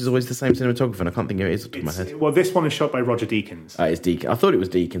sure he uses always the same cinematographer, and I can't think of it off the top of my head. Well, this one is shot by Roger Deakins. It's Deakins. I thought it was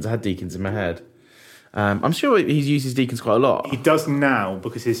Deakins. I had Deakins in my head. I'm sure he uses Deakins quite a lot. He does now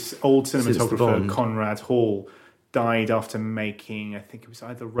because his old cinematographer, Conrad Hall, died after making, I think it was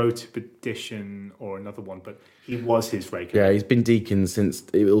either Road to Perdition or another one, but he was his regular. Yeah, he's been Deakins since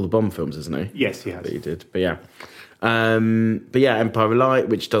all the Bond films, isn't he? Yes, he has. That he did, but yeah. Empire of Light,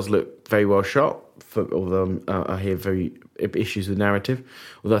 which does look very well shot, although I hear very issues with narrative.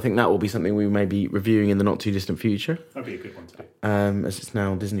 Although I think that will be something we may be reviewing in the not too distant future. That'd be a good one to do. As it's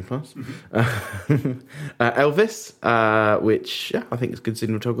now on Disney Plus. Elvis, which I think is good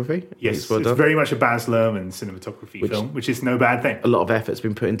cinematography. Yes, it's very much a Baz Luhrmann cinematography film, which is no bad thing. A lot of effort's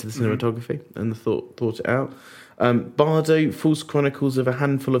been put into the cinematography, and thought it out. Bardo, False Chronicles of a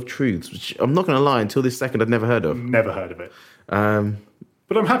Handful of Truths, which I'm not going to lie, until this second I'd never heard of. Never heard of it.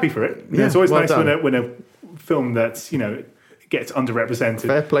 But I'm happy for it. It's always nice when a film that's, gets underrepresented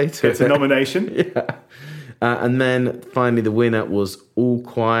Fair play to gets a nomination. Yeah. And then finally the winner was All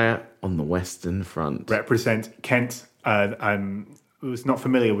Quiet on the Western Front. Represent Kent. I was not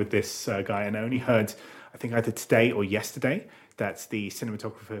familiar with this guy, and I only heard, I think either today or yesterday, that the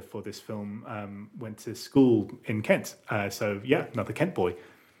cinematographer for this film went to school in Kent. So yeah, another Kent boy.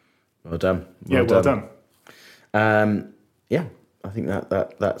 Well done. Well done. Yeah, I think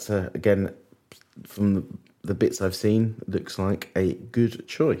that's again, from the bits I've seen, looks like a good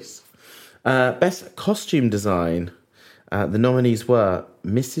choice. Best costume design. The nominees were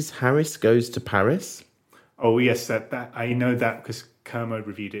Mrs. Harris Goes to Paris. Oh yes, that I know that because Kermode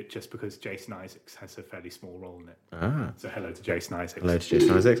reviewed it just because Jason Isaacs has a fairly small role in it. So hello to Jason Isaacs. Hello to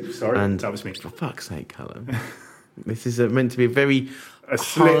Jason Isaacs. Sorry, and that was me. For fuck's sake, Callum. This is meant to be a very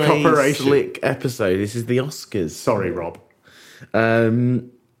slick operation. Slick episode. This is the Oscars. Sorry, Rob.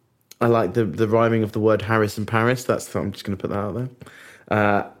 I like the rhyming of the word Harris and Paris. I'm just going to put that out there.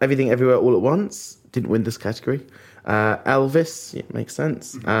 Everything Everywhere All at Once didn't win this category. Elvis, yeah, makes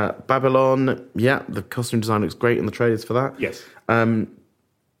sense. Babylon, yeah, the costume design looks great in the trailers for that. Yes.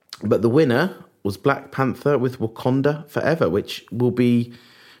 But the winner was Black Panther with Wakanda Forever, which will be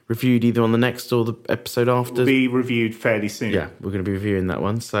reviewed either on the next or the episode after. Will be reviewed fairly soon. Yeah, we're going to be reviewing that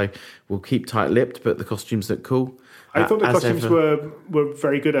one, so we'll keep tight-lipped, but the costumes look cool. I thought the costumes were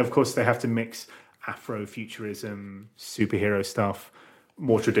very good. Of course, they have to mix Afrofuturism, superhero stuff,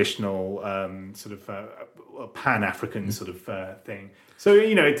 more traditional sort of Pan-African sort of thing. So,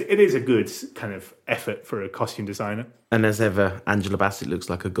 you know, it is a good kind of effort for a costume designer. And as ever, Angela Bassett looks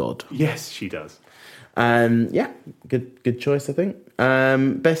like a god. Yes, she does. Yeah, good choice, I think.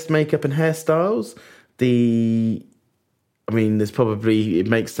 Best makeup and hairstyles. It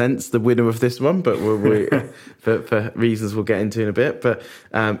makes sense, the winner of this one, but for reasons we'll get into in a bit. But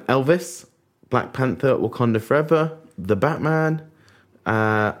Elvis, Black Panther, Wakanda Forever, The Batman,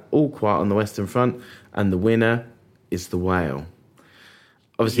 All Quiet on the Western Front, and the winner is The Whale.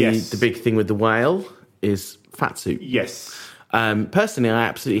 Obviously, yes. The big thing with The Whale is fat suit. Yes. Personally, I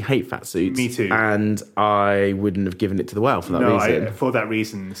absolutely hate fat suits. Me too. And I wouldn't have given it to The Whale for that reason. For that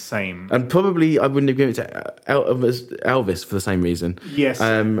reason, same. And probably I wouldn't have given it to Elvis for the same reason. Yes.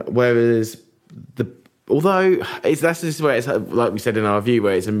 Whereas this is where it's like we said in our review,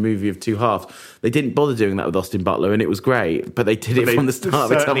 where it's a movie of two halves. They didn't bother doing that with Austin Butler, and it was great. But they did it from the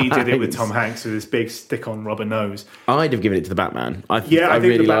start. They certainly did it with Tom Hanks with his big stick-on rubber nose. I'd have given it to the Batman. I think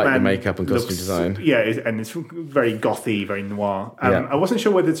really like the makeup and costume design. Yeah, and it's very gothy, very noir. I wasn't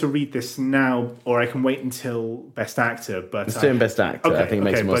sure whether to read this now or I can wait until Best Actor. But let's do it in Best Actor. Okay, I think it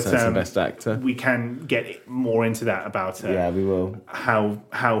makes more sense in Best Actor. We can get more into that about we will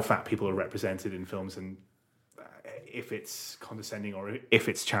how fat people are represented in films and if it's condescending or if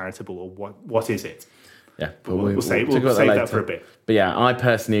it's charitable or what is it? Yeah, but we'll save that for a bit. But yeah, I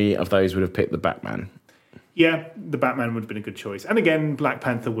personally, of those, would have picked the Batman. Yeah, the Batman would have been a good choice. And again, Black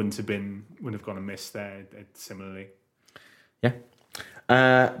Panther wouldn't have gone amiss there similarly. Yeah.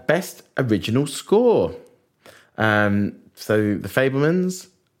 Best original score. So The Fabelmans,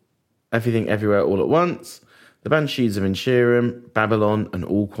 Everything Everywhere All at Once, The Banshees of Inisherin, Babylon, and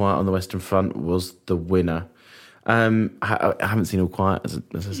All Quiet on the Western Front was the winner. I haven't seen All Quiet, as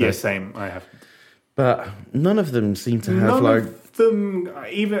I said. Yeah, same. I haven't. But none of them seem to have of them,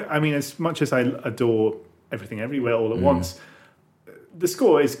 even, I mean, as much as I adore Everything Everywhere All at Once, the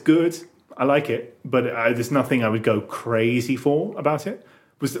score is good. I like it, but there's nothing I would go crazy for about it.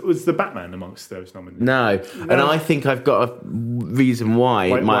 Was the Batman amongst those nominees? No, and I think I've got a reason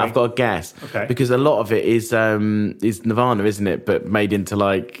why. I've got a guess. Okay. Because a lot of it is Nirvana, isn't it? But made into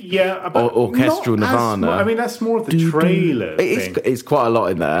orchestral Nirvana. That's more of the trailer. It's quite a lot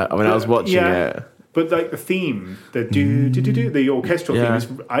in there. I was watching it. But like the theme, the the orchestral theme is.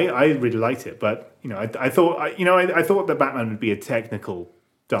 I really liked it, but I thought that Batman would be a technical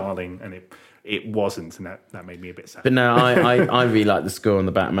darling, and it wasn't, and that made me a bit sad. But no, I really like the score on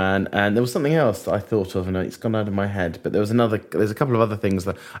the Batman, and there was something else that I thought of, and it's gone out of my head. But there's a couple of other things.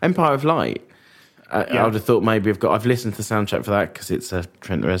 That Empire of Light. I would have thought maybe I've listened to the soundtrack for that because it's a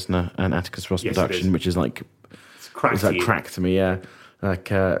Trent Reznor and Atticus Ross production, which is like it's crack to me, yeah. Like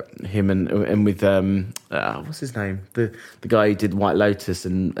him and with what's his name? The guy who did White Lotus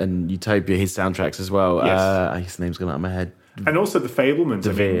and Utopia, his soundtracks as well. Yes. His name's gone out of my head. And also the Fabelmans.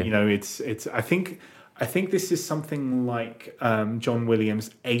 I mean, it's. I think this is something like John Williams'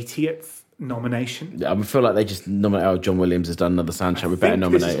 80th nomination. Yeah, I feel like they just nominate. Oh, John Williams has done another soundtrack. We better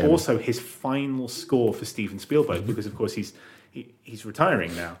nominate him. This is also his final score for Steven Spielberg because, of course, he's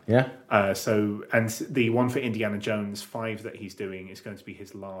retiring now. Yeah. So the one for Indiana Jones 5 that he's doing is going to be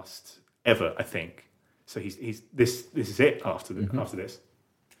his last ever, I think. So this is it after this.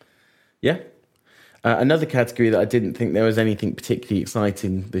 Yeah. Another category that I didn't think there was anything particularly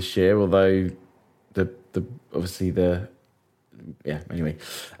exciting this year, although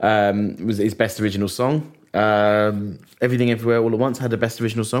is Best Original Song. Everything Everywhere All at Once had a Best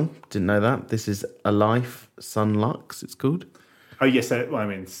Original Song. Didn't know that. This is A Life, Sun Lux, it's called. Oh, yes.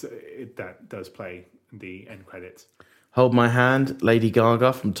 That does play the end credits. Hold My Hand, Lady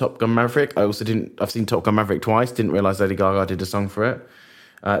Gaga from Top Gun Maverick. I've seen Top Gun Maverick twice. Didn't realise Lady Gaga did a song for it.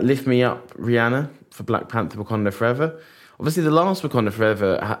 Lift Me Up, Rihanna for Black Panther, Wakanda Forever. Obviously, the last Wakanda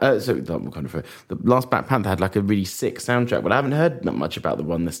Forever, the last Black Panther had like a really sick soundtrack, but I haven't heard that much about the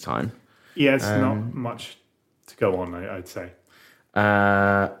one this time. Yeah, it's not much to go on, I'd say.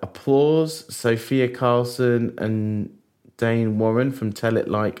 Applause, Sophia Carlson and Dane Warren from Tell It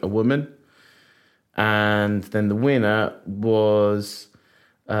Like a Woman. And then the winner was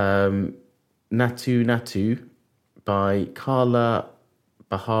Natu Natu by Carla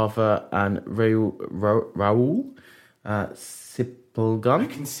Bahava and Raul Sipelgun. I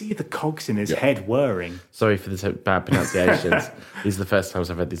can see the cogs in his head whirring. Sorry for the bad pronunciations. These are the first times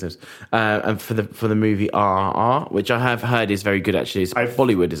I've heard these names. And for the movie RRR, which I have heard is very good actually. It's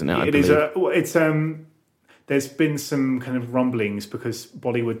Bollywood, isn't it? It is. There's been some kind of rumblings because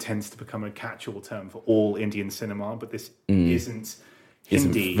Bollywood tends to become a catch-all term for all Indian cinema, but this isn't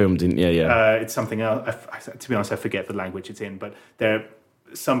Hindi. Isn't filmed in, yeah. It's something else. To be honest, I forget the language it's in, but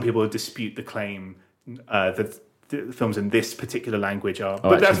some people dispute the claim that the films in this particular language are.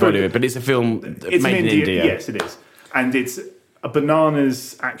 But that's Bollywood. But it's a film made in India. Yes, it is, and it's a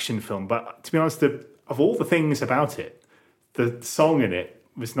bananas action film. But to be honest, of all the things about it, the song in it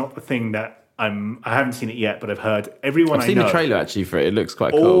was not the thing that I haven't seen it yet, but I've heard everyone. I've seen the trailer actually for it. It looks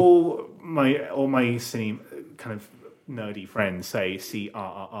quite cool. All my cine kind of nerdy friends say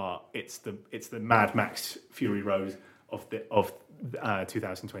CRRR. It's the Mad Max Fury Road of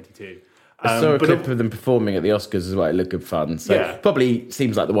 2022. I saw a clip of them performing at the Oscars as well. It looked good fun. So probably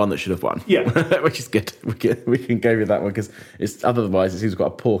seems like the one that should have won. Yeah, which is good. We can go with that one because otherwise it seems quite a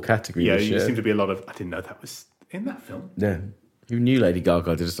poor category. Yeah, this year. There seems to be a lot of. I didn't know that was in that film. Yeah. Who knew Lady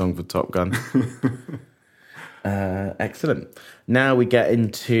Gaga did a song for Top Gun? Excellent. Now we get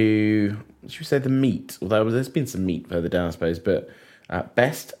into, should we say the meat? Although there's been some meat further down, I suppose. But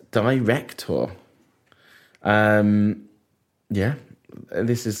Best Director. Yeah,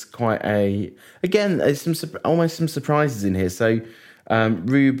 this is quite again, there's almost some surprises in here. So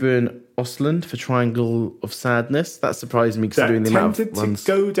Ruben Östlund for Triangle of Sadness. That surprised me considering the amount of ones.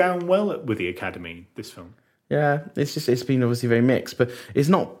 To go down well with the Academy, this film. Yeah, it's been obviously very mixed, but it's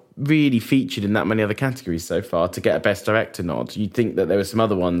not really featured in that many other categories so far to get a Best Director nod. You'd think that there were some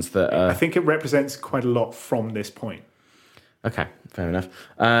other ones that... I think it represents quite a lot from this point. Okay, fair enough.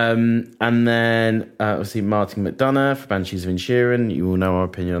 And then, obviously, Martin McDonagh for Banshees of Inisherin. You all know our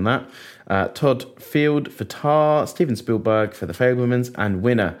opinion on that. Todd Field for Tar. Steven Spielberg for The Fabelmans. And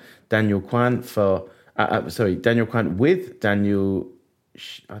winner, Daniel Kwan for... Daniel Kwan with Daniel...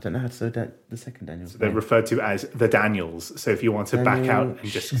 I don't know how to say the second Daniels. So they're referred to as the Daniels. So if you want to back out and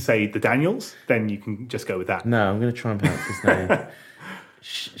just say the Daniels, then you can just go with that. No, I'm going to try and pronounce his name.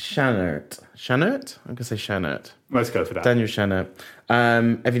 Shannert? I'm going to say Shannert. Let's go for that. Daniel Shannert.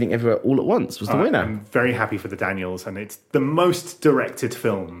 Everything Everywhere All at Once was the winner. I'm very happy for the Daniels, and it's the most directed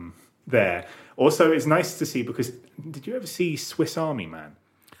film there. Also, it's nice to see because did you ever see Swiss Army Man?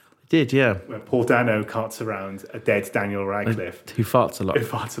 Did, yeah. Where Paul Dano carts around a dead Daniel Radcliffe. Who farts a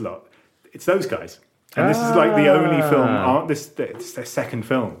lot. It's those guys. And this is like the only film, it's their second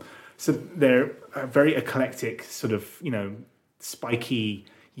film. So they're very eclectic, sort of, spiky,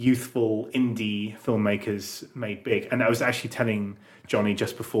 youthful indie filmmakers made big. And I was actually telling Johnny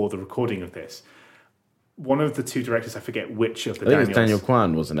just before the recording of this, one of the two directors, I forget which of the Daniels. I think it was Daniel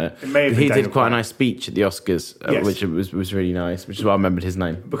Kwan, wasn't it? It may have been He Daniel did quite Kwan. a nice speech at the Oscars, Yes. which was really nice, which is why I remembered his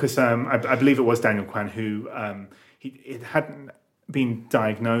name. Because I believe it was Daniel Kwan who it hadn't been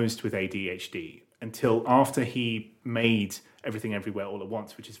diagnosed with ADHD until after he made Everything Everywhere All at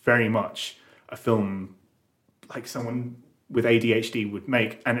Once, which is very much a film like someone with ADHD would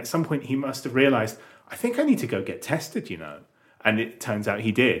make. And at some point he must have realised, I think I need to go get tested, And it turns out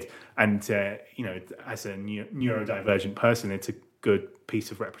he did. And, as a neurodivergent person, it's a good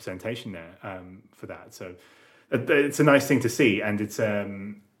piece of representation there for that. So it's a nice thing to see. And it's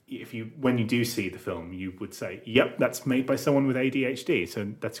when you do see the film, you would say, yep, that's made by someone with ADHD.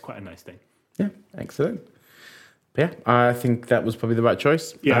 So that's quite a nice thing. Yeah, excellent. But yeah, I think that was probably the right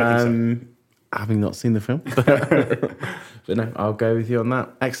choice. Yeah, I think so. Having not seen the film. But no, I'll go with you on that.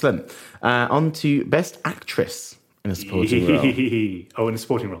 Excellent. On to Best Actress. In a sporting role. In a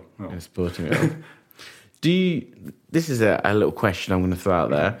sporting role. Oh. In a sporting role. This is a little question I'm going to throw out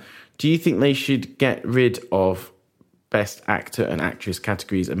there. Do you think they should get rid of Best Actor and Actress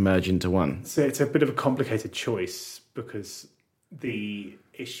categories and merge into one? So it's a bit of a complicated choice because the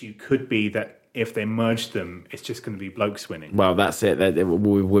issue could be that if they merge them, it's just going to be blokes winning. Well, that's it.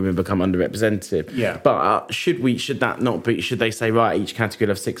 Women become underrepresented. Yeah. But should that not be? Should they say, right, each category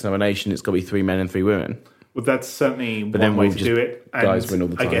will have 6 nominations? It's got to be 3 men and 3 women. Well, that's certainly But one then way we'll to do it. And guys win all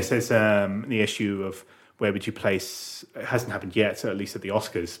the time. I guess there's the issue of where would you place? It hasn't happened yet, so at least at the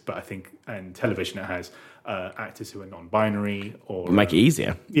Oscars. But I think in television it has actors who are non-binary or Make it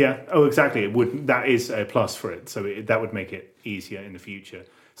easier. Yeah. Oh, exactly. It would. That is a plus for it. So that would make it easier in the future.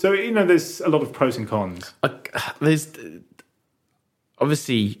 So there's a lot of pros and cons. There's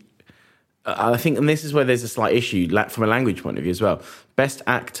obviously, I think, and this is where there's a slight issue from a language point of view as well. Best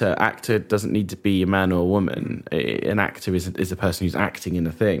actor doesn't need to be a man or a woman. An actor is a person who's acting in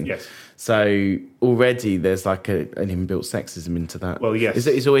a thing. Yes. So already there's like an inbuilt sexism into that. Well, yes.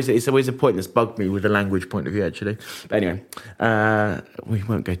 It's always a point that's bugged me with a language point of view, actually. But anyway, we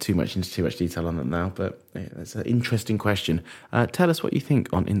won't go into too much detail on that now. But yeah, that's an interesting question. Tell us what you think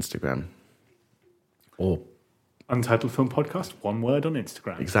on Instagram. Or Untitled Film Podcast, one word on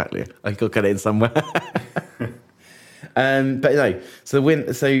Instagram. exactly, I could get it in somewhere. But no. So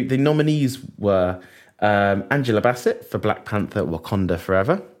the nominees were Angela Bassett for Black Panther: Wakanda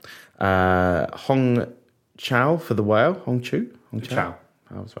Forever. Hong Chow for The Whale. Hong Chow.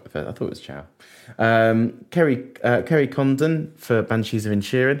 I thought it was Chow. Kerry Condon for Banshees of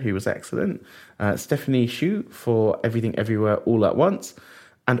Inisherin, who was excellent. Stephanie Hsu for Everything Everywhere All at Once.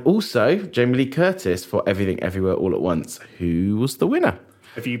 And also Jamie Lee Curtis for Everything Everywhere All at Once, who was the winner.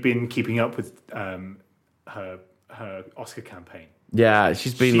 Have you been keeping up with her Oscar campaign? Yeah,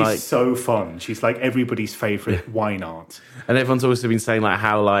 she's so fun. She's like everybody's favourite wine art. And everyone's also been saying like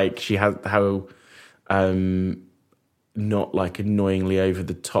how like she has not like annoyingly over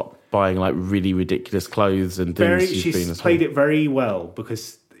the top buying like really ridiculous clothes and things. She's played it very well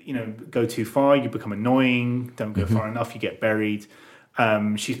because go too far, you become annoying. Don't go far enough, you get buried.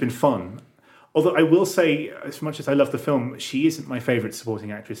 She's been fun. Although I will say, as much as I love the film, she isn't my favourite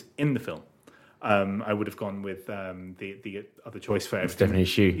supporting actress in the film. I would have gone with the other choice for everything. Stephanie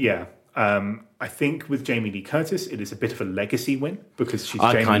Hsu. Yeah. I think with Jamie Lee Curtis, it is a bit of a legacy win because she's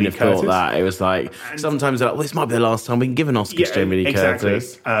I Jamie kind Lee of Curtis. thought that. It was like, sometimes they're like, well, this might be the last time we can give an Oscar to Jamie Lee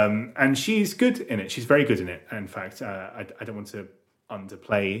Curtis. And she's good in it. She's very good in it. In fact, I don't want to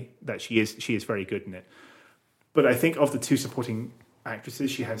underplay that she is very good in it. But I think of the two supporting actresses,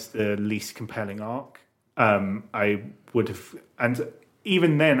 she has the least compelling arc. I would have... And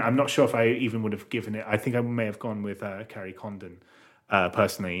even then, I'm not sure if I even would have given it... I think I may have gone with Kerry Condon,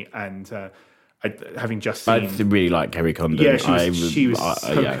 personally. And having just seen... I really like Kerry Condon. Yeah, she was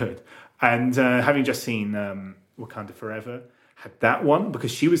so good. And having just seen Wakanda Forever, had that one, because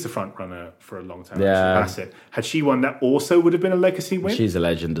she was the front runner for a long time. Yeah. Bassett. Had she won, that also would have been a legacy win. She's a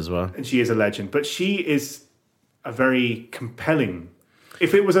legend as well. And she is a legend. But she is a very compelling...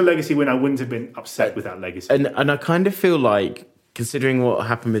 If it was a legacy win, I wouldn't have been upset with that legacy. And I kind of feel like, considering what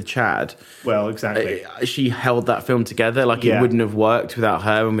happened with Chad... Well, exactly. She held that film together. Like, it wouldn't have worked without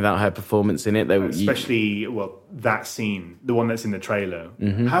her and without her performance in it. Especially, that scene, the one that's in the trailer.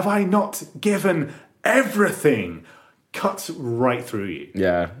 Mm-hmm. Have I not given everything? Cuts right through you.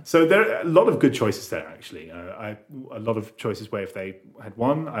 Yeah. So there are a lot of good choices there, actually. A lot of choices where if they had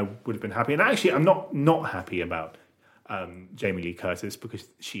won, I would have been happy. And actually, I'm not happy about Jamie Lee Curtis because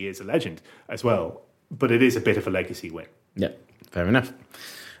she is a legend as well. But it is a bit of a legacy win. Yeah, fair enough.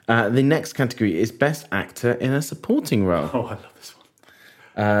 The next category is Best Actor in a Supporting Role. Oh, I love this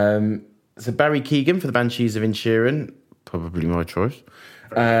one. So Barry Keoghan for The Banshees of Inisherin, probably my choice.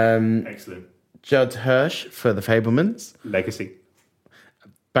 Excellent. Judd Hirsch for The Fabelmans. Legacy.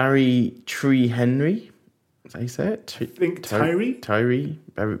 Barry Tree Henry. Is that how you say it? I think Tyree.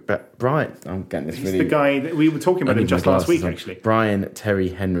 Brian. I'm getting this He's really... the guy that we were talking about him just last week, actually. Brian Terry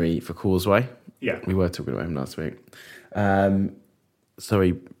Henry for Causeway. Yeah. We were talking about him last week.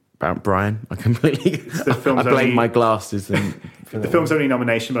 Sorry, Brian. I completely... I blamed my glasses. The film's only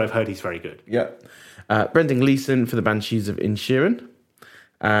nomination, but I've heard he's very good. Yeah. Brendan Gleeson for The Banshees of Inisherin.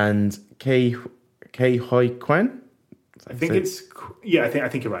 And Kei Hoi Kwan. I think it's... Yeah, I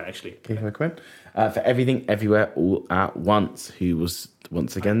think you're right, actually. Kei Hoi Kwan. For Everything Everywhere All at Once, who was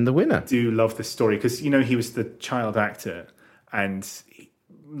once again the winner. I do love this story because, he was the child actor and...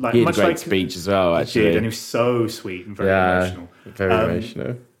 He had a great speech as well, actually. He did, and he was so sweet and very emotional. Very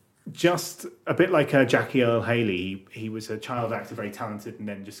emotional. Just a bit like Jackie Earle Haley. He was a child actor, very talented, and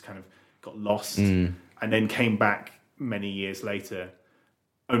then just kind of got lost and then came back many years later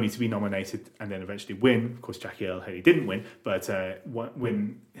only to be nominated and then eventually win. Of course, Jackie Earle Haley didn't win, but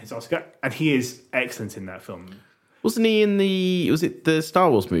win his Oscar. And he is excellent in that film. Wasn't he in was it the Star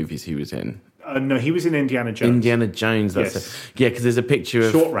Wars movies he was in? No, he was in Indiana Jones. Indiana Jones. That's Yes. it. Yeah, because there's a picture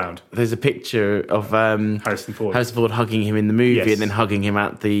of Short Round. There's a picture of Harrison Ford. hugging him in the movie, Yes. and then hugging him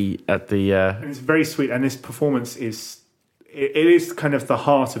at the. And it's very sweet, and this performance it is kind of the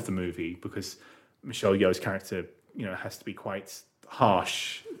heart of the movie, because Michelle Yeoh's character, has to be quite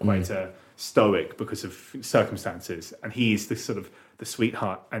harsh, quite stoic because of circumstances, and he's the sort of the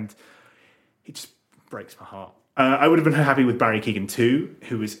sweetheart, and it just breaks my heart. I would have been happy with Barry Keoghan too,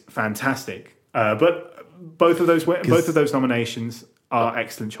 who is fantastic, but both of those nominations are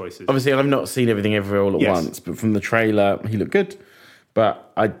excellent choices. Obviously, I've not seen everything everywhere all at Yes. once, but from the trailer, he looked good.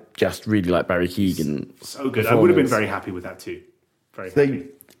 But I just really like Barry Keoghan. So good. I would have been very happy with that too. Very happy.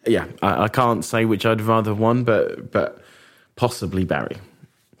 Yeah, I can't say which I'd rather have won, but possibly Barry.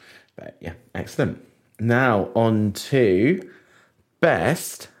 But yeah, excellent. Now on to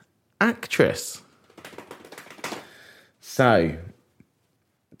Best Actress. So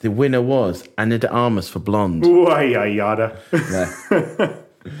the winner was Ana de Armas for Blonde. Yada. No,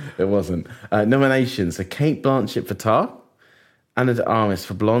 it wasn't. Nominations: so Kate Blanchett for Tar, Ana de Armas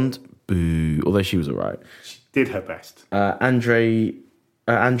for Blonde. Boo. Although she was all right. She did her best. Andrea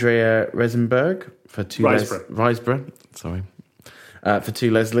Risenberg for two Riseborough. Sorry, for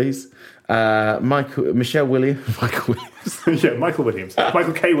two Leslies. Michael Williams. Yeah, Michael Williams.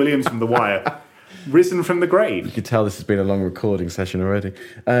 Michael K. Williams from The Wire. Risen from the grave. You could tell this has been a long recording session already.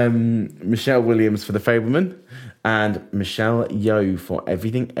 Michelle Williams for The Fableman, and Michelle Yeoh for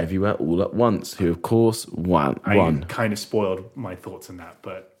Everything Everywhere All at Once, who of course won. I kind of spoiled my thoughts on that,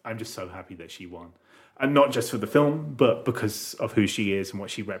 but I'm just so happy that she won. And not just for the film, but because of who she is and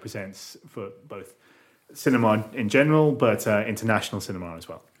what she represents for both cinema in general, but international cinema as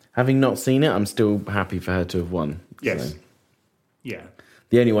well. Having not seen it, I'm still happy for her to have won. Yes. So. Yeah.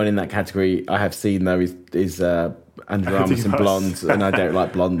 The only one in that category I have seen, though, is Ana de Armas in Blonde, and I don't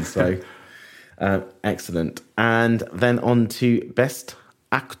like blondes, so excellent. And then on to Best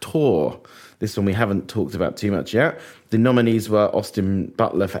Actor. This one we haven't talked about too much yet. The nominees were Austin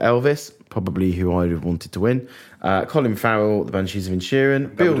Butler for Elvis, probably who I would have wanted to win. Colin Farrell, The Banshees of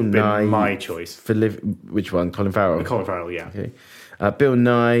Inisherin. Bill would have Nye. been my choice. For Which one? Colin Farrell? Colin Farrell, yeah. Okay. Bill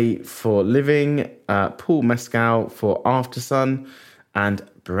Nye for Living. Paul Mescal for Aftersun. And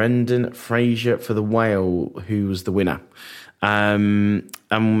Brendan Fraser for The Whale, who was the winner. Yes.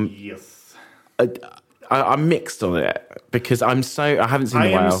 I'm mixed on it because I haven't seen The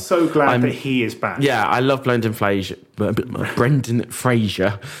Whale. I am so glad that he is back. Yeah, I love Brendan Fraser,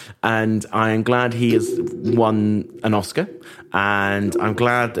 and I am glad he has won an Oscar, and I'm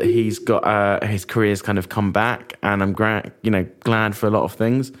glad that he's got his career's kind of come back, and I'm glad for a lot of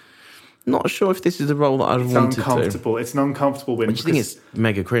things. Not sure if this is a role that I'd wanted uncomfortable. to. It's an uncomfortable win. I just think it's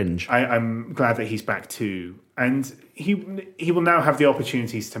mega cringe. I'm glad that he's back too, and he will now have the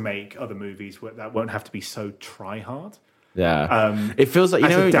opportunities to make other movies that won't have to be so try hard. Yeah, it feels like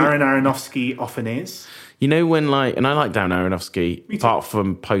Darren Aronofsky often is. You know when and I like Darren Aronofsky apart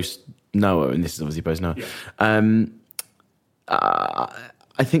from post Noah, and this is obviously post Noah. Yeah.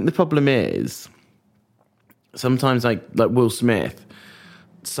 I think the problem is sometimes like Will Smith.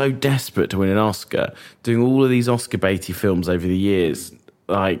 So desperate to win an Oscar, doing all of these Oscar baity films over the years,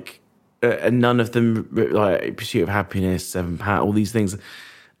 and none of them like Pursuit of Happiness, Seven Pat, all these things,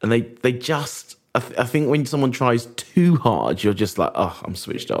 and they just. I think when someone tries too hard, you're just like, oh, I'm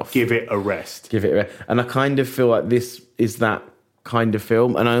switched off. Give it a rest. And I kind of feel like this is that kind of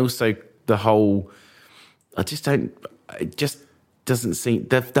film, and I also it just doesn't seem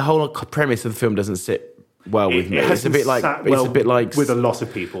the whole premise of the film doesn't sit. Well, with me, it's a bit like with a lot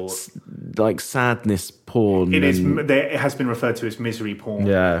of people, like sadness porn. It is. It has been referred to as misery porn.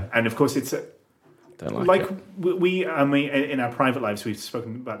 Yeah, and of course, it's don't like it. we. I mean, in our private lives, we've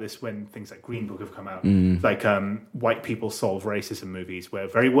spoken about this when things like Green Book have come out. Like white people solve racism movies, where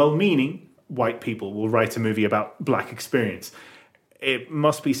very well-meaning white people will write a movie about black experience. It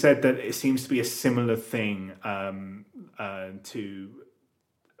must be said that it seems to be a similar thing to.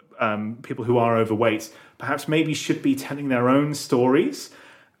 People who are overweight perhaps maybe should be telling their own stories,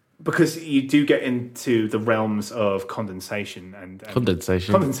 because you do get into the realms of condensation and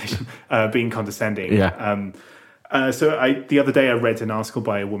being condescending. Yeah. So the other day I read an article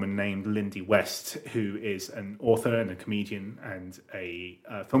by a woman named Lindy West, who is an author and a comedian and a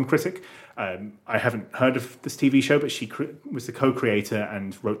film critic. I haven't heard of this TV show, but she was the co-creator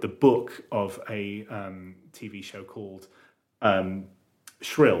and wrote the book of a TV show called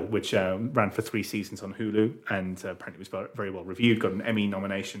Shrill, which ran for 3 seasons on Hulu, and apparently was very well reviewed, got an Emmy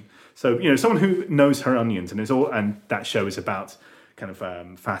nomination. So, someone who knows her onions, and that show is about kind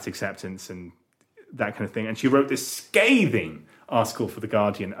of fat acceptance and that kind of thing. And she wrote this scathing article for The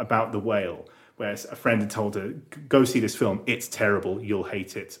Guardian about The Whale, whereas a friend had told her, go see this film, it's terrible, you'll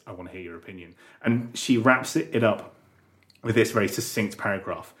hate it, I want to hear your opinion. And she wraps it up with this very succinct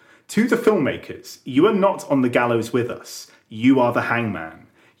paragraph. To the filmmakers, you are not on the gallows with us, you are the hangman.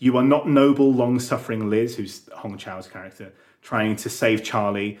 You are not noble, long-suffering Liz, who's Hong Chau's character, trying to save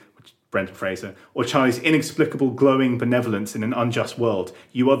Charlie, Brendan Fraser, or Charlie's inexplicable glowing benevolence in an unjust world.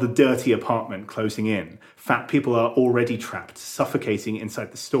 You are the dirty apartment closing in. Fat people are already trapped, suffocating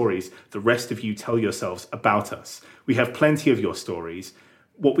inside the stories the rest of you tell yourselves about us. We have plenty of your stories.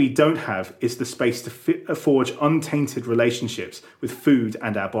 What we don't have is the space to forge untainted relationships with food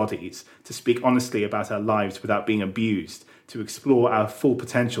and our bodies, to speak honestly about our lives without being abused, to explore our full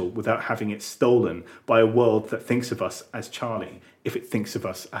potential without having it stolen by a world that thinks of us as Charlie, if it thinks of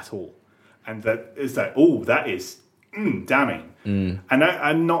us at all. And that is that, that is damning. And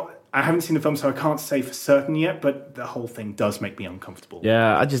I haven't seen the film, so I can't say for certain yet, but the whole thing does make me uncomfortable.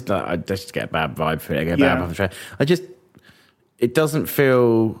 Yeah, I just get a bad vibe for it. I get a bad vibe for it. It doesn't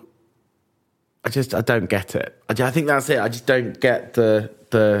feel... I don't get it. I think that's it. I just don't get the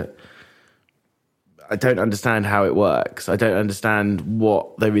I don't understand how it works. I don't understand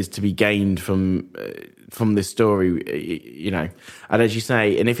what there is to be gained from this story, you know. And as you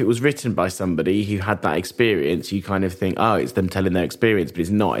say, and if it was written by somebody who had that experience, you kind of think, oh, it's them telling their experience, but it's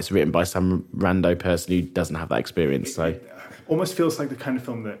not. It's written by some rando person who doesn't have that experience. So it almost feels like the kind of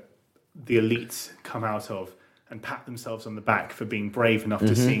film that the elites come out of and pat themselves on the back for being brave enough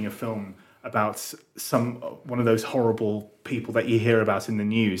to seeing a film about one of those horrible people that you hear about in the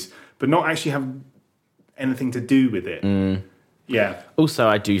news, but not actually have anything to do with it. Yeah. Also,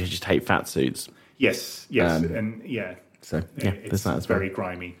 I do just hate fat suits. Yes, and yeah. So yeah, it's that as well. Very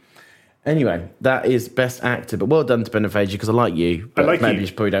grimy. Anyway, that is Best Actor, but well done to Brendan Fraser because I like you, but maybe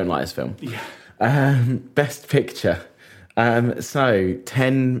you probably don't like this film. Yeah. Best Picture. So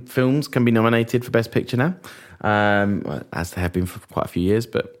 10 films can be nominated for Best Picture now, as they have been for quite a few years,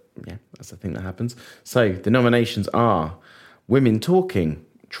 but yeah, that's the thing that happens. So the nominations are Women Talking,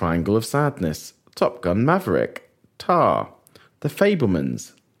 Triangle of Sadness, Top Gun Maverick, Tar, The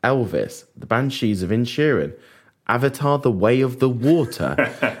Fabelmans, Elvis, The Banshees of Inisherin, Avatar: The Way of the Water,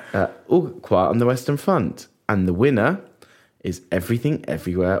 All Quiet on the Western Front, and the winner is Everything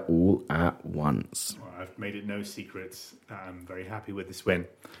Everywhere All at Once. Well, I've made it no secret that I'm very happy with this win.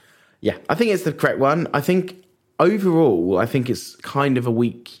 Yeah, I think it's the correct one. I think overall, it's kind of a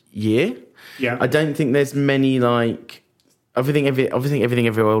weak year. Yeah. I don't think there's many like... Everything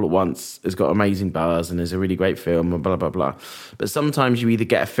Everywhere All at Once has got amazing buzz and is a really great film and blah, blah, blah. But sometimes you either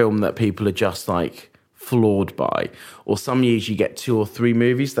get a film that people are just like floored by, or some years you get 2 or 3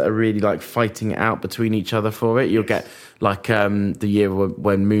 movies that are really like fighting it out between each other for it. You'll get like the year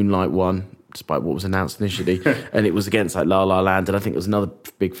when Moonlight won, despite what was announced initially, and it was against like La La Land, and I think it was another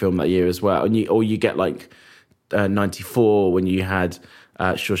big film that year as well. And you get like 94 when you had...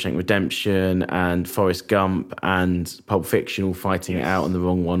 Shawshank Redemption and Forrest Gump and Pulp Fiction all fighting it out, and the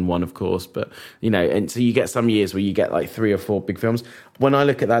wrong one won, of course. But, you know, and so you get some years where you get like 3 or 4 big films. When I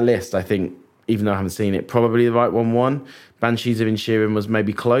look at that list, I think, even though I haven't seen it, probably the right one won. Banshees of Inisherin was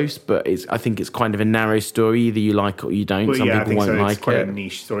maybe close, but I think it's kind of a narrow story. Either you like it or you don't. Well, some people I think won't so. like it's quite it. a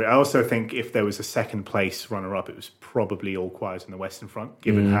niche story. I also think if there was a second place runner-up, it was probably All Quiet on the Western Front,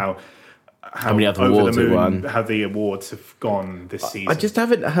 given how many other awards it won. How the awards have gone this season. I just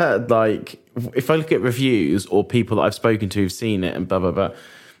haven't heard, like, if I look at reviews or people that I've spoken to who've seen it and blah, blah, blah,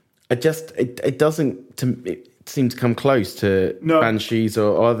 it doesn't seem to come close to Banshees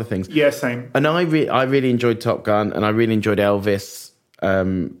or other things. Yeah, same. And I really enjoyed Top Gun, and I really enjoyed Elvis,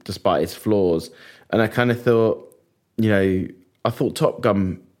 despite its flaws. And I kind of thought, I thought Top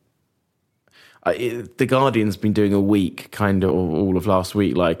Gun... The Guardian's been doing a week, kind of, or all of last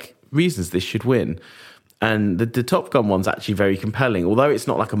week, like... reasons this should win, and the Top Gun one's actually very compelling. Although it's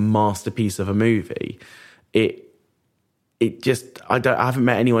not like a masterpiece of a movie, it just I haven't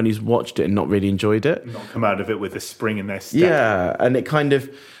met anyone who's watched it and not really enjoyed it. Not come out of it with a spring in their step. Yeah, and it kind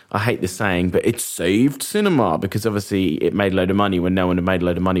of, I hate this saying, but it saved cinema because obviously it made a load of money when no one had made a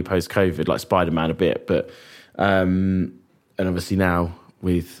load of money post-COVID, like Spider-Man a bit, but and obviously now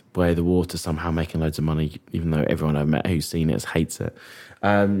with Way of the Water somehow making loads of money, even though everyone I've met who's seen it hates it.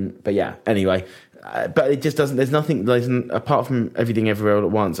 But yeah, anyway, but it just doesn't, there's nothing, apart from Everything Everywhere All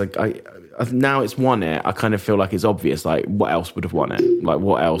at Once, now it's won it, I kind of feel like it's obvious, like, what else would have won it? Like,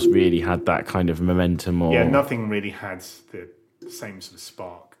 what else really had that kind of momentum? Or... Yeah, nothing really had the same sort of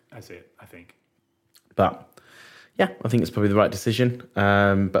spark as it, I think. But, yeah, I think it's probably the right decision.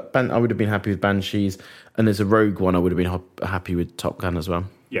 But I would have been happy with Banshees, and there's a Rogue one, I would have been happy with Top Gun as well.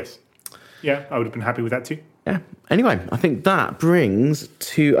 Yes. Yeah, I would have been happy with that too. Yeah. Anyway, I think that brings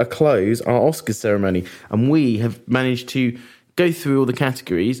to a close our Oscars ceremony. And we have managed to go through all the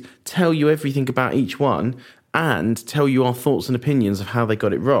categories, tell you everything about each one, and tell you our thoughts and opinions of how they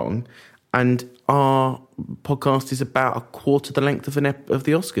got it wrong. And our podcast is about a quarter the length of the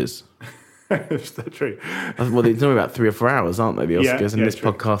Oscars. Is that true? Well, it's normally about 3 or 4 hours, aren't they, the Oscars? And this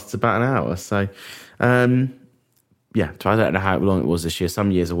true. podcast is about an hour. So, yeah, I don't know how long it was this year.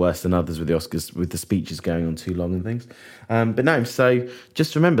 Some years are worse than others with the Oscars, with the speeches going on too long and things. But no, so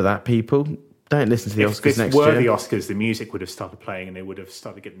just remember that, people. Don't listen to the Oscars next year. If this were the Oscars, the music would have started playing and they would have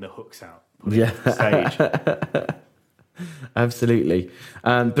started getting the hooks out. Yeah. Stage. Absolutely.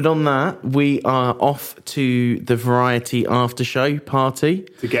 But on that, we are off to the Variety after show party.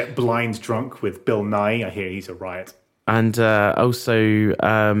 To get blind drunk with Bill Nye. I hear he's a riot. And also,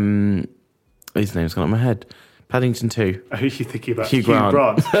 his name's gone out of my head. Paddington 2. Who are you thinking about? Hugh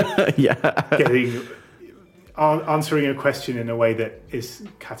Grant. Yeah. Answering a question in a way that is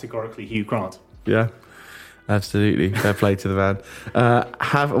categorically Hugh Grant. Yeah. Absolutely. Fair play to the man.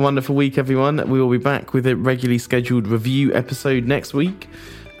 Have a wonderful week, everyone. We will be back with a regularly scheduled review episode next week.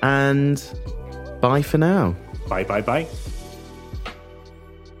 And bye for now. Bye.